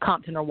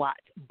Compton or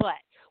Watts. But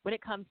when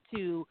it comes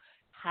to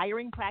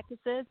hiring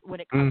practices, when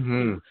it comes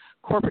to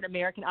corporate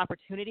American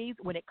opportunities,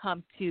 when it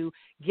comes to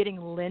getting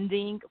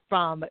lending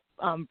from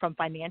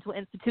financial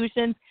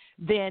institutions,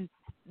 then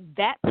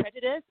that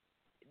prejudice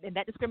and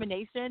that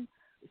discrimination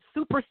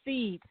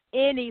supersedes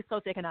any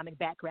socioeconomic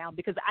background,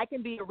 because I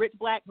can be a rich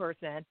black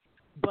person,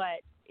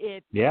 but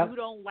if you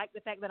don't like the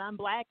fact that I'm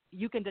black,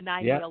 you can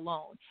deny me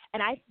alone.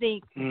 And I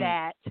think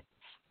that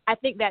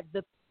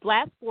the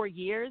last 4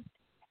 years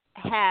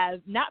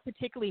have not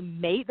particularly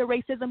made the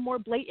racism more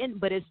blatant,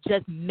 but it's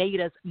just made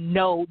us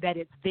know that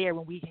it's there,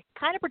 when we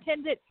kind of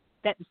pretended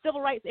that the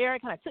civil rights era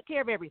kind of took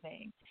care of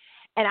everything.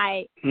 And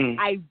I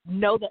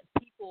know that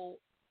people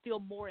feel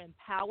more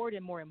empowered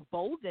and more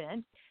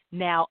emboldened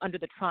now under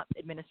the Trump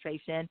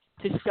administration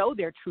to show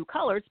their true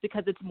colors,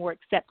 because it's more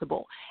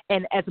acceptable.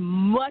 And as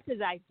much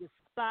as I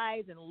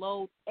despise and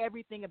loathe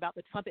everything about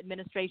the Trump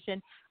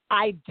administration,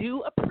 I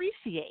do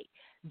appreciate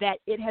that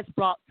it has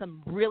brought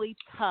some really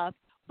tough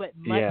but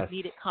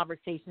much-needed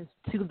conversations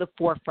to the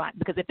forefront.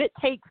 Because if it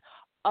takes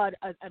an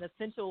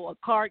essential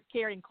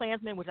card-carrying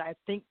Klansman, which I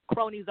think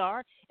cronies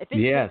are, if it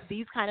takes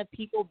these kind of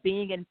people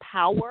being in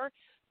power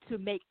to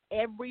make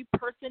every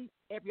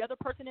other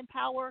person in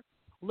power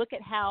look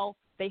at how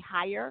they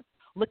hire,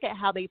 look at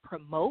how they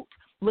promote,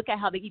 look at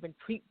how they even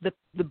treat the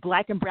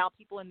black and brown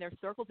people in their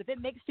circles, if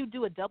it makes you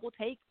do a double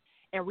take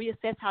and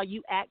reassess how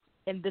you act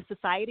in this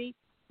society,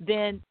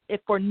 then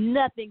if for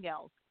nothing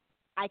else,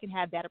 I can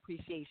have that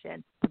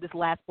appreciation for this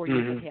last 4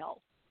 years of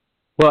hell.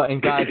 Well,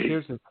 and guys,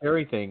 here's the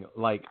scary thing.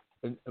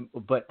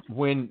 But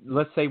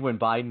let's say when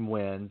Biden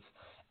wins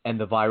and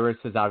the virus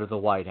is out of the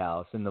White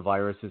House and the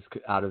virus is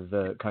out of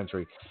the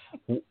country,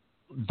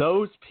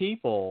 those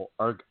people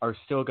are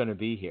still going to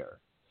be here.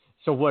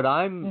 So what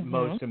I'm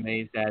most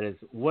amazed at is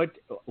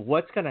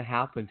what's going to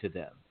happen to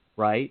them,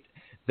 right?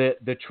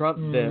 The Trump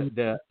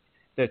the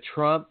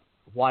Trump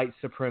white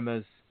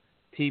supremacist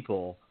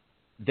people.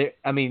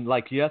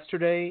 Like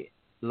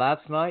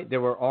last night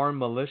there were armed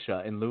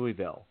militia in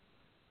Louisville.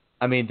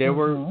 There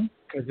were,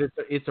 because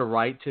it's a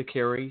right to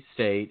carry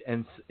state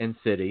and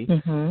city.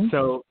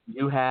 So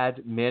you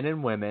had men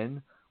and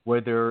women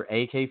with their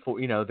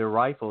AK-4, their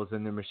rifles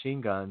and their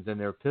machine guns and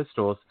their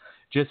pistols,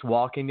 just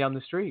walking down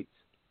the streets.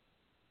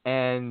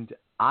 And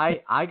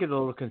I get a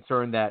little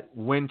concerned that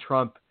when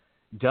Trump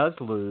does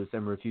lose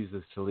and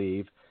refuses to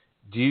leave,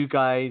 do you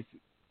guys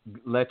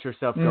let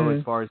yourself go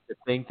as far as to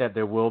think that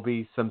there will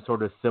be some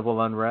sort of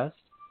civil unrest?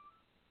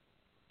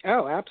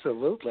 Oh,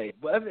 absolutely.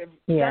 That's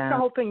the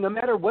whole thing. No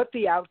matter what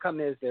the outcome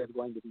is, there's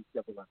going to be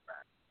civil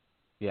unrest.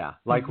 Yeah,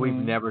 like we've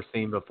never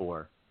seen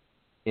before.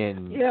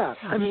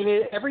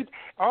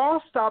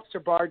 All stops are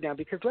barred now,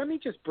 because let me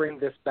just bring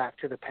this back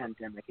to the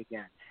pandemic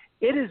again.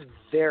 It is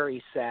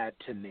very sad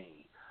to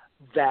me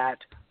that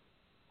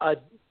a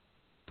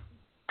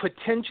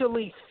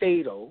potentially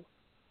fatal,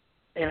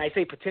 and I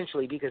say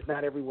potentially because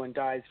not everyone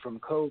dies from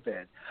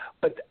COVID,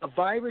 but a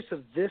virus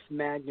of this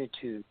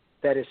magnitude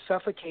that is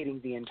suffocating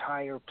the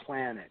entire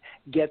planet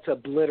gets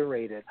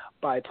obliterated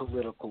by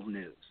political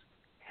news.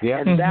 Yeah.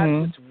 And that's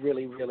what's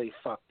really, really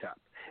fucked up.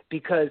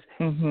 Because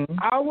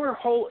our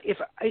whole,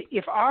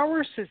 if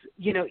ours is,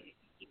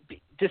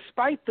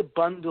 despite the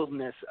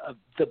bungledness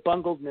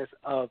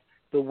of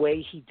the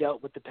way he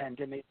dealt with the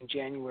pandemic in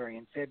January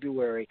and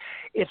February,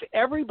 if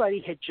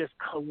everybody had just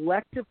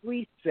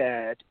collectively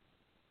said,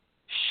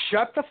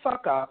 shut the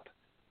fuck up,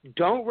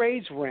 don't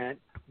raise rent,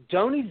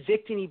 don't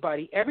evict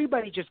anybody,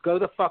 everybody just go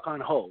the fuck on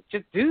hold.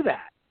 Just do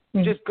that.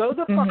 Just go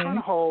the fuck on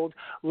hold.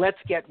 Let's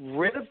get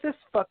rid of this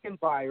fucking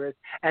virus,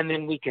 and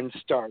then we can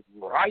start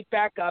right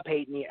back up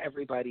hating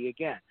everybody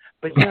again.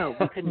 But no,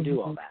 we couldn't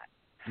do all that.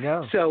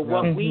 No. So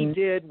what we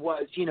did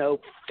was,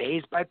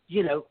 phase by,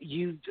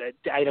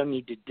 I don't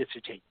need to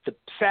dissertate. The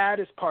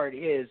saddest part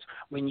is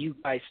when you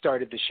guys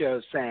started the show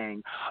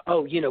saying,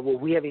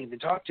 we haven't even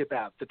talked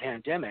about the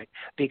pandemic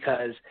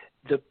because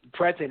the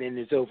president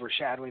is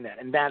overshadowing that.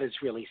 And that is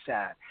really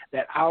sad,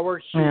 that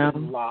our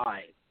human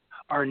lives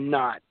are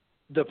not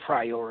the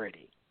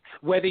priority.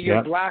 Whether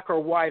you're black or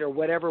white or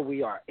whatever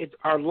we are,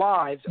 our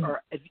lives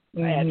are at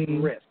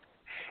risk.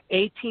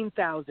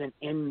 18,000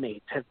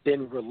 inmates have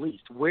been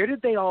released. Where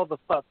did they all the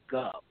fuck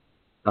go?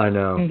 I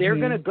know. They're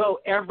going to go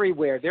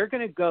everywhere. They're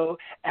going to go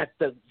at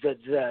the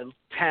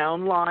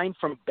town line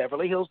from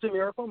Beverly Hills to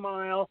Miracle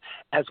Mile,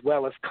 as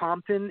well as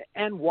Compton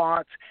and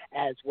Watts,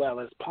 as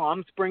well as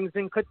Palm Springs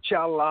and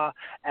Coachella,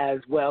 as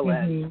well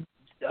as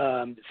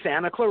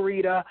Santa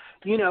Clarita.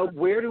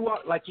 Where do,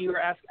 like you were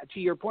asking, to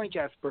your point,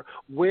 Jasper,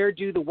 where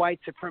do the white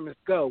supremacists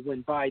go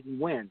when Biden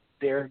wins?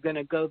 They're going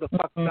to go the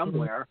fuck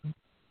somewhere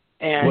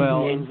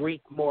and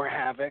wreak more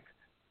havoc.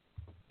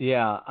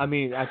 Yeah, I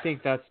mean, I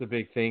think that's the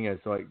big thing is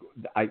like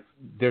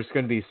there's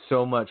going to be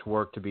so much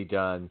work to be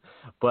done,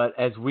 but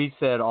as we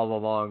said all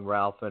along,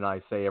 Ralph and I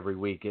say every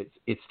week,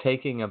 it's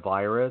taking a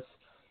virus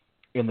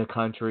in the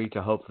country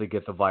to hopefully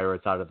get the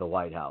virus out of the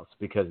White House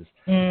because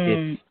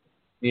it's,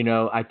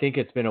 I think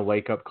it's been a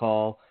wake up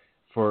call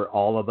for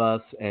all of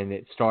us, and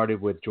it started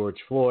with George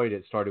Floyd,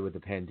 it started with the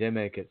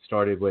pandemic, it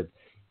started with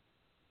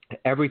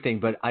everything,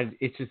 but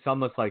it's just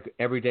almost like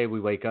every day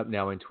we wake up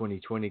now in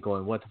 2020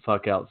 going, what the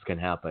fuck else can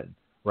happen?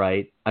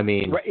 Right? I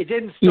mean, it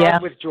didn't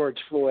start with George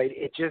Floyd.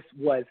 It just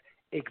was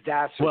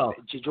exacerbated. Well,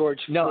 George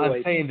no, Floyd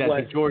I'm saying that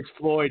the George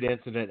Floyd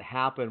incident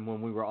happened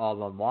when we were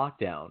all on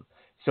lockdown,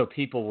 so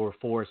people were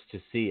forced to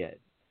see it.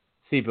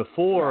 See,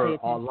 before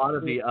a lot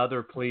of the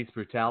other police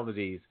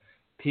brutalities,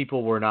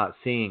 people were not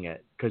seeing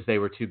it because they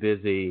were too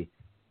busy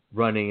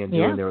running and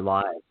doing their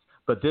lives.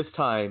 But this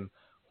time,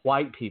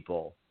 white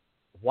people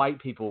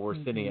were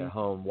sitting at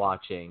home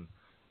watching,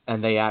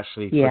 and they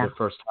actually, for the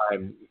first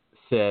time,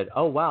 said,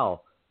 "Oh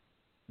wow,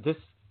 this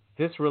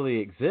really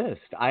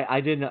exists."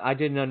 I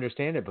didn't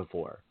understand it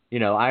before.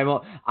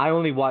 I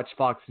only watch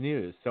Fox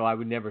News, so I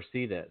would never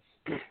see this.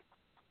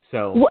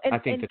 So I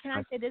think can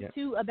I say this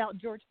too about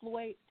George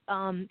Floyd?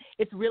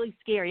 It's really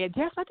scary.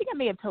 Jeff, I think I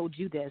may have told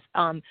you this,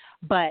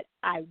 but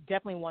I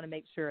definitely want to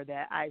make sure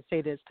that I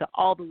say this to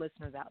all the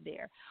listeners out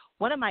there.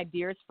 One of my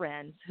dearest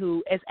friends,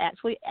 who is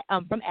actually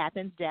from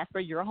Athens, Jasper,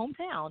 your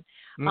hometown,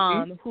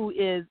 who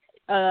is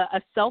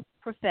a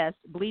self-professed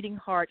bleeding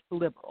heart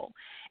liberal,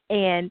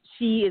 and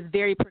she is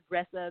very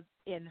progressive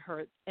in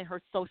her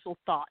social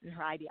thought and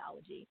her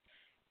ideology.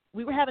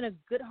 We were having a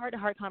good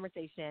heart-to-heart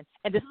conversation,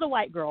 and this is a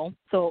white girl,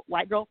 so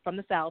white girl from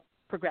the South,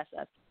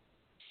 progressive.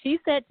 She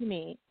said to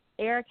me,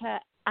 Erica,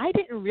 I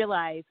didn't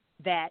realize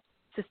that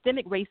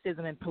systemic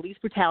racism and police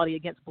brutality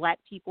against black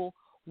people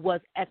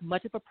was as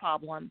much of a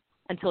problem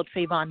until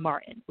Trayvon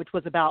Martin, which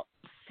was about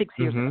 6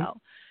 years ago.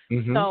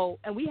 So,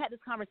 and we had this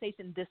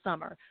conversation this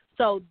summer.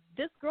 So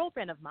this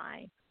girlfriend of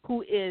mine,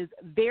 who is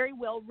very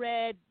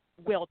well-read,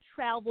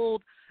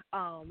 well-traveled,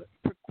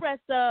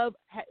 progressive,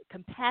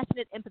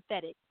 compassionate,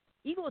 empathetic,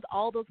 even with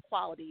all those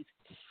qualities,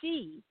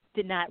 she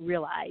did not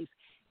realize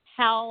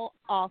how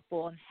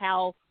awful and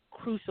how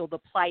crucial the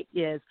plight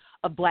is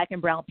of black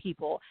and brown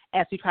people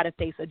as we try to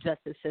face a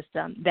justice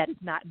system that is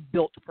not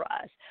built for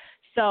us.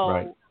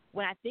 So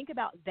when I think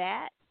about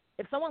that,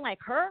 if someone like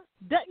her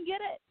doesn't get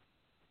it,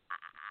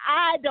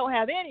 I don't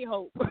have any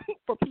hope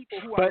for people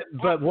who are.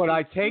 But what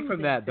I take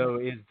from that, though,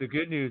 is the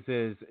good news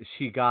is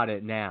she got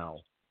it now.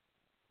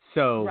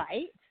 So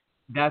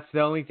that's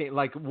the only thing.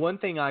 Like, one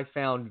thing I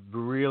found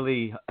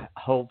really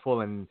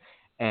hopeful and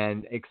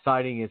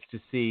exciting is to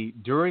see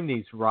during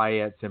these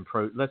riots and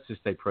let's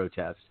just say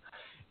protests,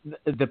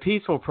 the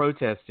peaceful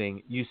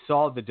protesting, you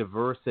saw the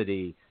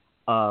diversity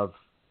of.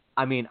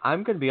 I mean,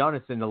 I'm going to be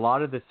honest. In a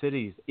lot of the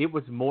cities, it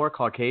was more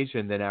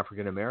Caucasian than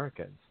African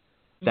Americans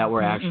that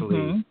were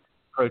actually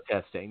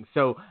protesting.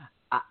 So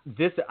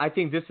I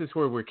think this is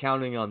where we're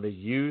counting on the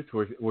youth.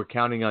 We're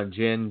counting on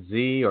Gen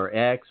Z or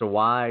X or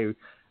Y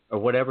or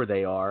whatever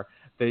they are.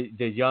 The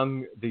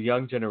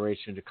young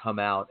generation to come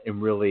out and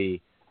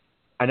really,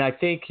 and I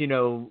think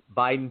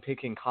Biden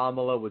picking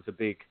Kamala was a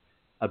big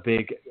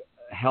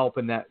help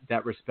in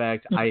that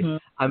respect. I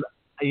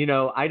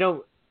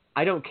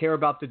don't care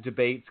about the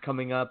debates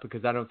coming up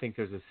because I don't think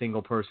there's a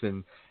single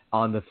person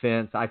on the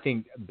fence. I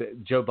think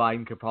Joe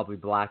Biden could probably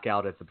black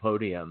out at the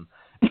podium,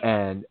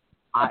 and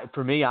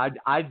for me,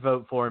 I'd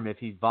vote for him if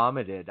he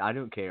vomited. I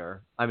don't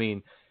care. I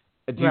mean,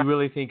 do you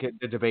really think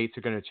the debates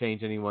are going to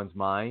change anyone's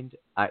mind?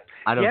 I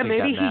don't think that matters.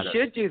 Yeah, maybe he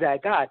should do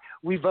that. God,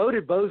 we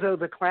voted Bozo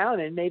the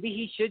Clown, and maybe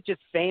he should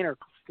just faint or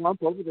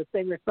slump over the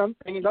thing or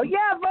something and go,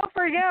 yeah, vote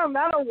for him.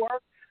 That'll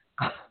work.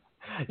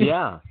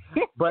 Yeah,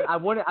 but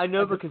I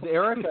know because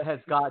Erica's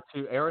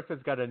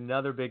got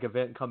another big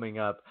event coming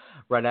up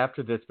right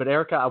after this. But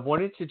Erica, I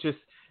wanted to just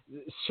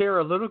share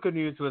a little good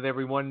news with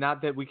everyone.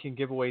 Not that we can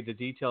give away the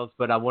details,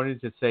 but I wanted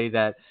to say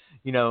that,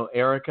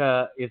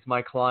 Erica is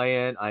my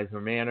client. I'm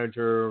her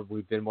manager.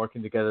 We've been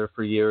working together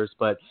for years,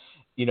 but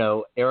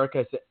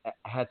Erica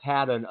has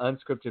had an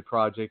unscripted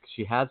project.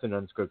 She has an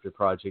unscripted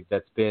project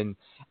that's been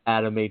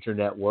at a major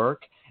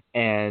network.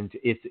 And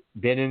it's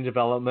been in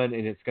development,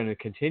 and it's going to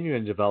continue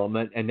in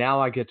development. And now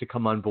I get to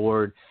come on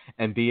board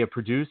and be a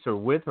producer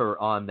with her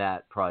on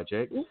that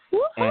project.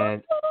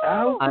 And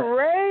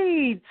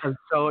great! I'm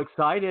so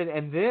excited.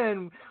 And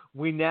then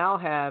we now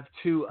have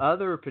 2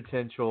 other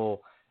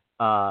potential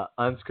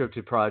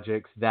unscripted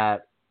projects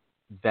that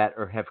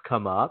have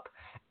come up,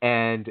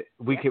 and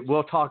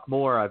we'll talk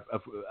more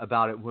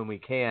about it when we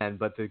can.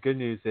 But the good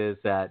news is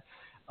that.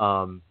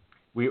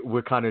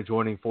 We're kind of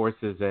joining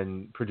forces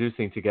and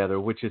producing together,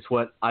 which is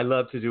what I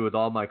love to do with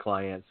all my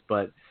clients.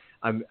 But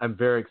I'm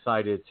very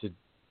excited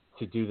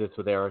to do this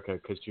with Erica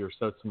because you're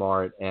so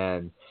smart,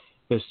 and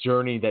this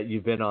journey that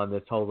you've been on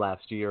this whole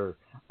last year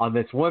on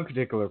this one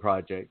particular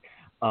project,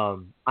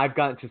 I've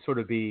gotten to sort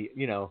of be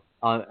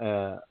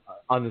on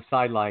the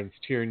sidelines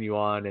cheering you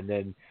on, and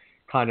then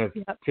kind of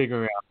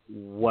figuring out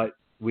what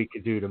we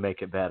could do to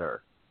make it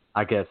better,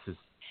 I guess is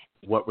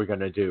what we're going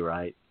to do,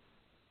 right?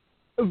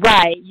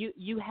 Right.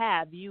 You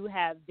have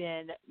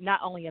been not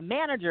only a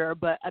manager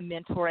but a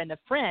mentor and a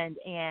friend,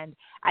 and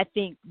I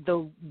think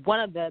one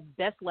of the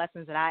best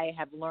lessons that I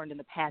have learned in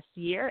the past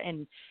year,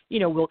 and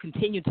will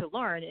continue to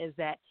learn, is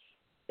that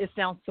it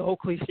sounds so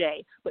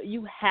cliche, but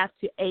you have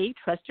to A,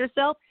 trust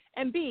yourself,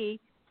 and B,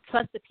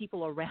 trust the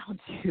people around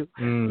you.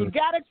 You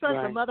got to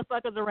trust the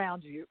motherfuckers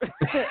around you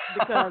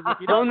because if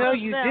you don't,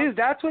 you do.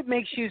 That's what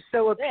makes you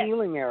so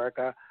appealing,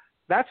 Erica.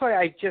 That's why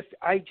I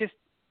just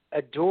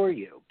adore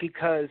you,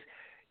 because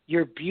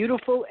you're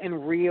beautiful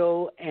and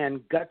real and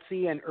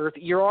gutsy and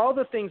earthy. You're all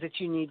the things that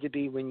you need to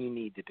be when you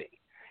need to be,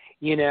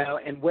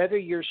 and whether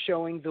you're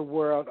showing the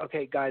world,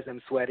 okay, guys,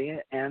 I'm sweaty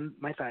and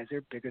my thighs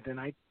are bigger than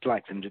I'd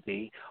like them to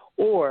be,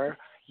 or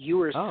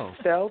you are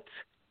felt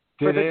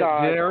for the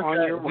God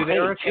on your way.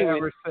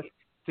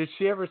 Did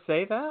she ever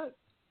say that?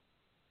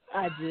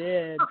 I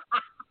did.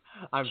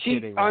 I'm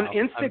kidding. On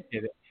I'm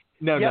kidding.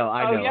 No,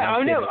 I know.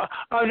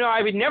 Yeah, no,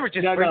 I would never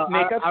just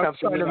make up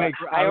something.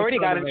 I already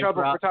got in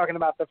trouble for talking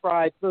about the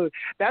fried food.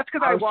 That's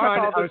because I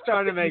was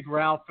trying to make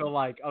Ralph feel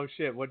like, oh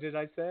shit, what did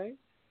I say?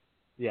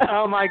 Yeah.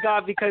 Oh my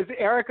God, because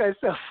Erica is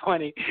so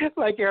funny.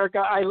 Like Erica,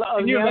 I love.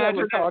 Can you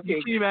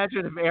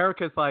imagine if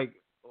Erica's like,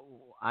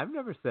 I've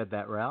never said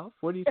that, Ralph.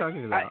 What are you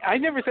talking about? I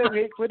never said,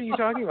 what are you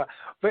talking about?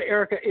 But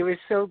Erica, it was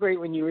so great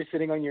when you were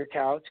sitting on your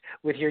couch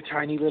with your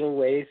tiny little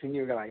waist and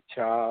you were like,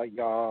 "Cha,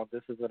 y'all,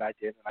 this is what I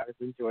did when I was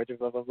in Georgia,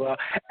 blah, blah, blah."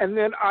 And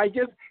then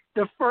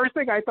the first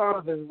thing I thought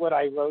of is what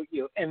I wrote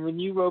you. And when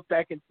you wrote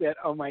back and said,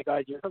 "Oh my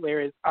God, you're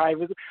hilarious," I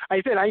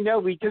said, "I know,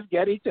 we just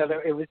get each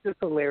other." It was just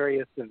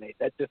hilarious to me.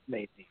 That just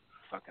made me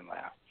fucking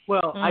laugh.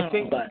 Well, I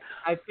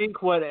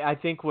think what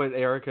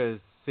Erica is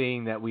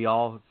seeing that we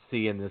all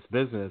see in this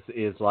business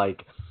is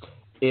like,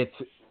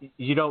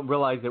 you don't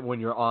realize that when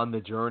you're on the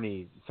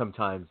journey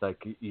sometimes,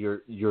 like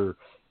you're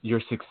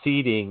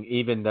succeeding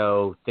even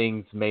though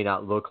things may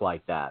not look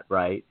like that,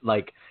 right?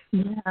 Like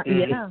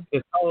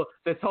this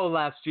whole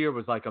last year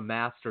was like a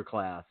master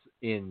class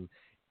in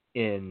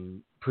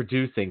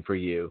producing for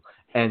you.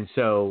 And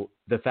so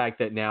the fact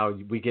that now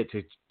we get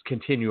to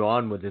continue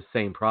on with this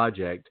same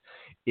project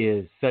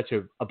is such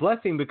a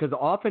blessing, because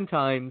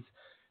oftentimes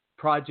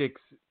projects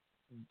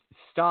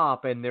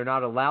stop and they're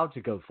not allowed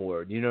to go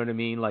forward. You know what I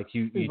mean? Like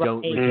you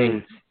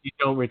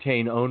don't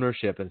retain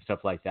ownership and stuff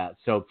like that.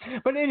 So,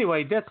 but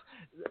anyway,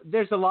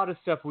 there's a lot of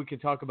stuff we can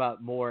talk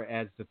about more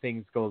as the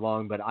things go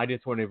along. But I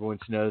just want everyone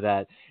to know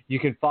that you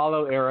can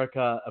follow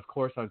Erica, of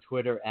course, on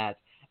Twitter at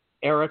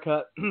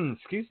Erica.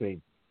 excuse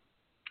me.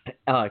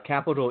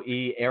 Capital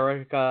E,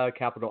 Erica,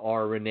 capital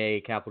R,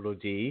 Renee, capital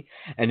D,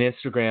 and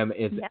Instagram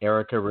is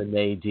Erica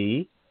Renee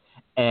D,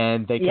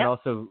 and they can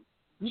also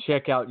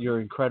check out your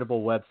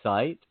incredible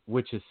website,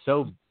 which is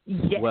so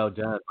well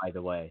done, by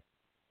the way.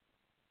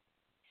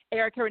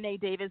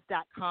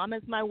 EricaReneeDavis.com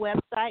is my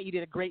website. You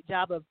did a great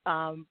job of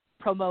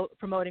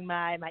promoting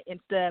my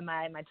Insta,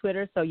 my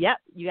Twitter. So, you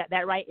got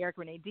that right. Erica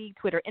Renee D,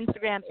 Twitter,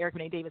 Instagram,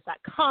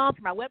 EricaReneeDavis.com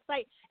for my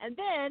website. And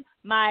then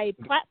my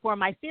platform,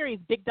 my series,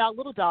 Big Dog,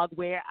 Little Dog,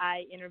 where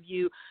I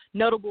interview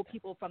notable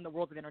people from the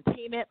world of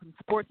entertainment, from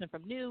sports and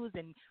from news.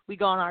 And we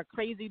go on our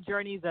crazy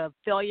journeys of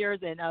failures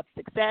and of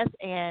success.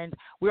 And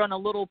we're on a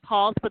little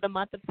pause for the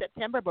month of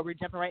September, but we're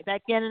jumping right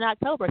back in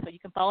October. So you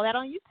can follow that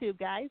on YouTube,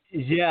 guys.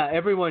 Yeah,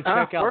 everyone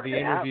check out the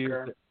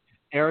interviews.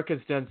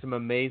 Erica's done some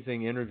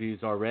amazing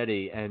interviews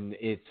already, and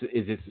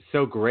it's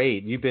so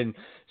great. You've been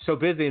so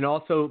busy, and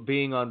also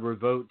being on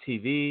Revote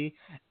TV,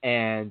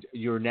 and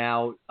you're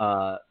now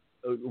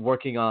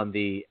working on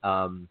the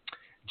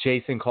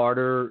Jason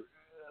Carter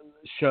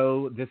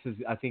show.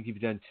 I think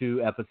you've done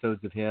 2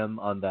 episodes of him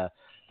on the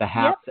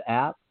Haps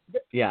app.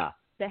 Yeah.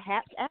 The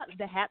Haps app.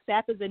 The Haps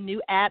app is a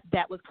new app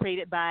that was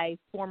created by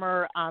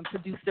former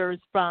producers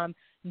from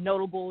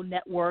notable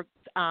networks,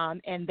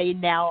 and they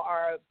now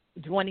are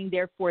joining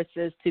their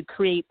forces to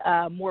create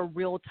a more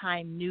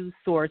real-time news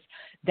source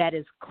that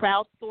is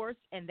crowdsourced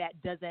and that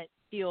doesn't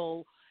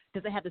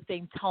have the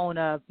same tone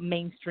of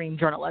mainstream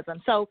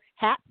journalism. So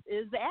Haps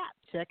is the app.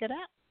 Check it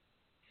out.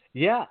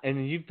 Yeah,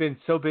 and you've been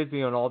so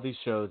busy on all these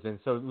shows. And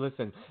so,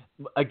 listen,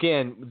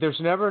 again, there's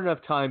never enough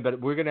time, but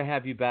we're going to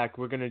have you back.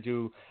 We're going to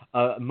do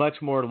a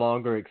much more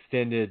longer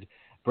extended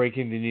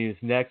Breaking the News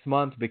next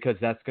month, because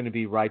that's going to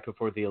be right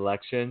before the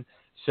election.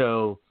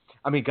 So,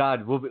 I mean,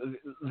 God,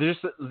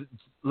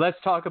 let's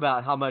talk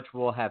about how much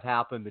will have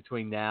happened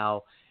between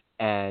now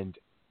and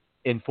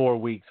in 4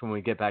 weeks when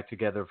we get back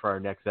together for our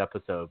next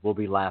episode. We'll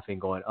be laughing,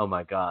 going, "Oh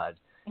my God,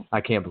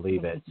 I can't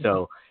believe it."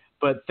 So,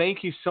 but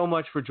thank you so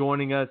much for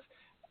joining us.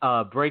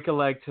 Break a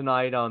leg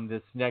tonight on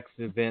this next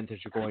event that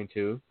you're going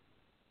to.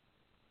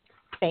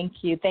 Thank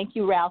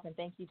you, Ralph, and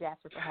thank you,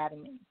 Jasper, for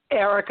having me.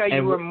 Erica,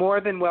 you were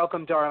more than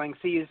welcome, darling.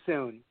 See you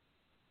soon.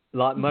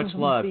 Much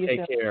love.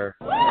 Take care.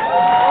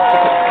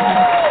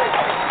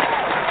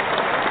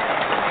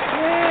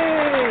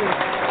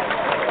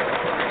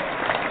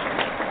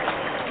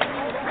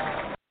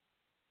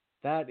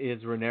 That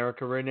is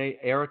Erica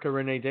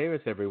Renee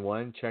Davis,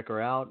 everyone. Check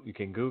her out. You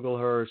can Google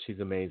her. She's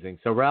amazing.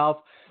 So, Ralph,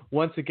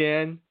 once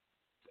again,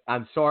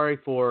 I'm sorry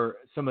for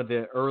some of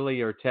the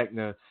earlier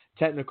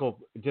technical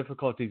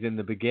difficulties in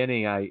the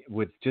beginning.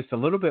 With just a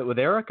little bit with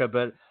Erica,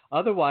 but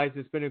otherwise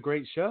it's been a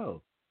great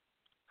show.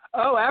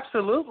 Oh,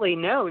 absolutely.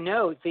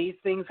 No, these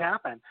things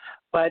happen.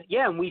 But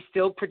yeah, and we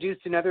still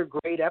produced another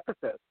great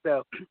episode.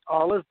 So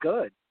all is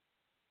good.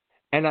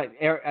 And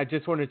I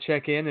just want to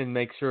check in and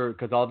make sure,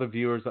 because all the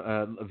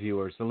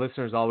the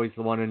listeners always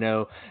want to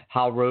know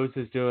how Rose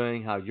is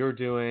doing, how you're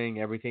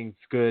doing. Everything's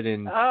good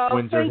in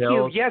Windsor Hills. Thank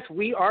you. Yes,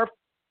 we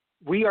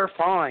are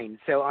fine.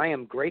 So I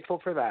am grateful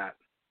for that.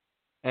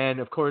 And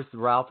of course,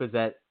 Ralph is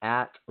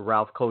at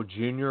Ralph Cole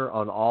Jr.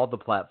 on all the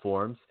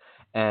platforms.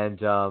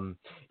 And,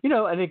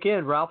 and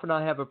again, Ralph and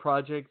I have a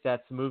project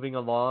that's moving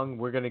along.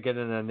 We're going to get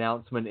an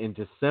announcement in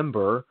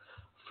December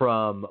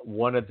from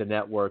one of the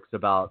networks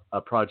about a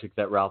project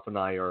that Ralph and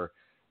I are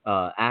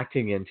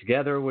acting in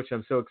together, which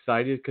I'm so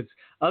excited because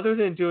other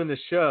than doing the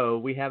show,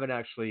 we haven't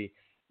actually,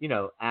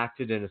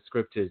 acted in a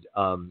scripted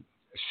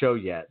show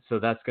yet. So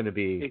that's going to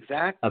be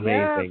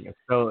amazing.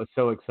 Yeah.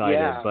 So excited.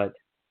 Yeah. But,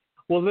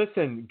 well,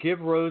 listen, give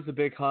Rose a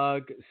big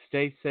hug.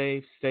 Stay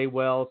safe. Stay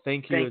well.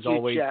 Thank you as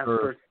always, Jeff,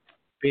 for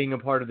being a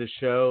part of the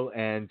show.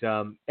 And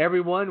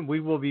everyone, we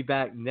will be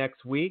back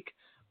next week.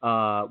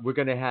 We're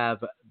going to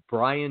have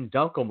Brian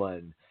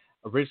Dunkelman,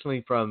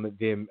 originally from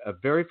the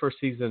very first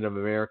season of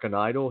American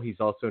Idol.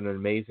 He's also an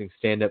amazing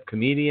stand-up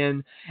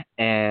comedian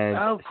and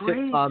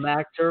sitcom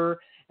actor.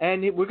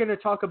 And we're going to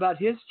talk about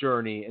his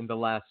journey in the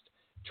last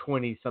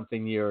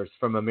 20-something years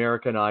from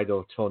American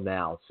Idol till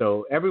now.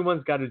 So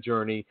everyone's got a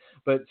journey.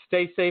 But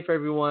stay safe,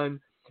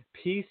 everyone.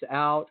 Peace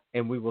out,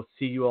 and we will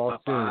see you all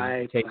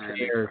soon. Take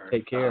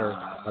care.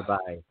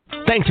 Bye-bye.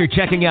 Thanks for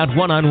checking out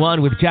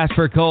One-on-One with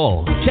Jasper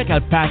Cole. Check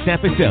out past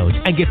episodes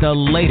and get the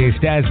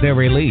latest as they're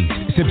released.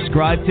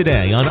 Subscribe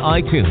today on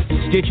iTunes,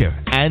 Stitcher,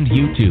 and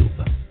YouTube.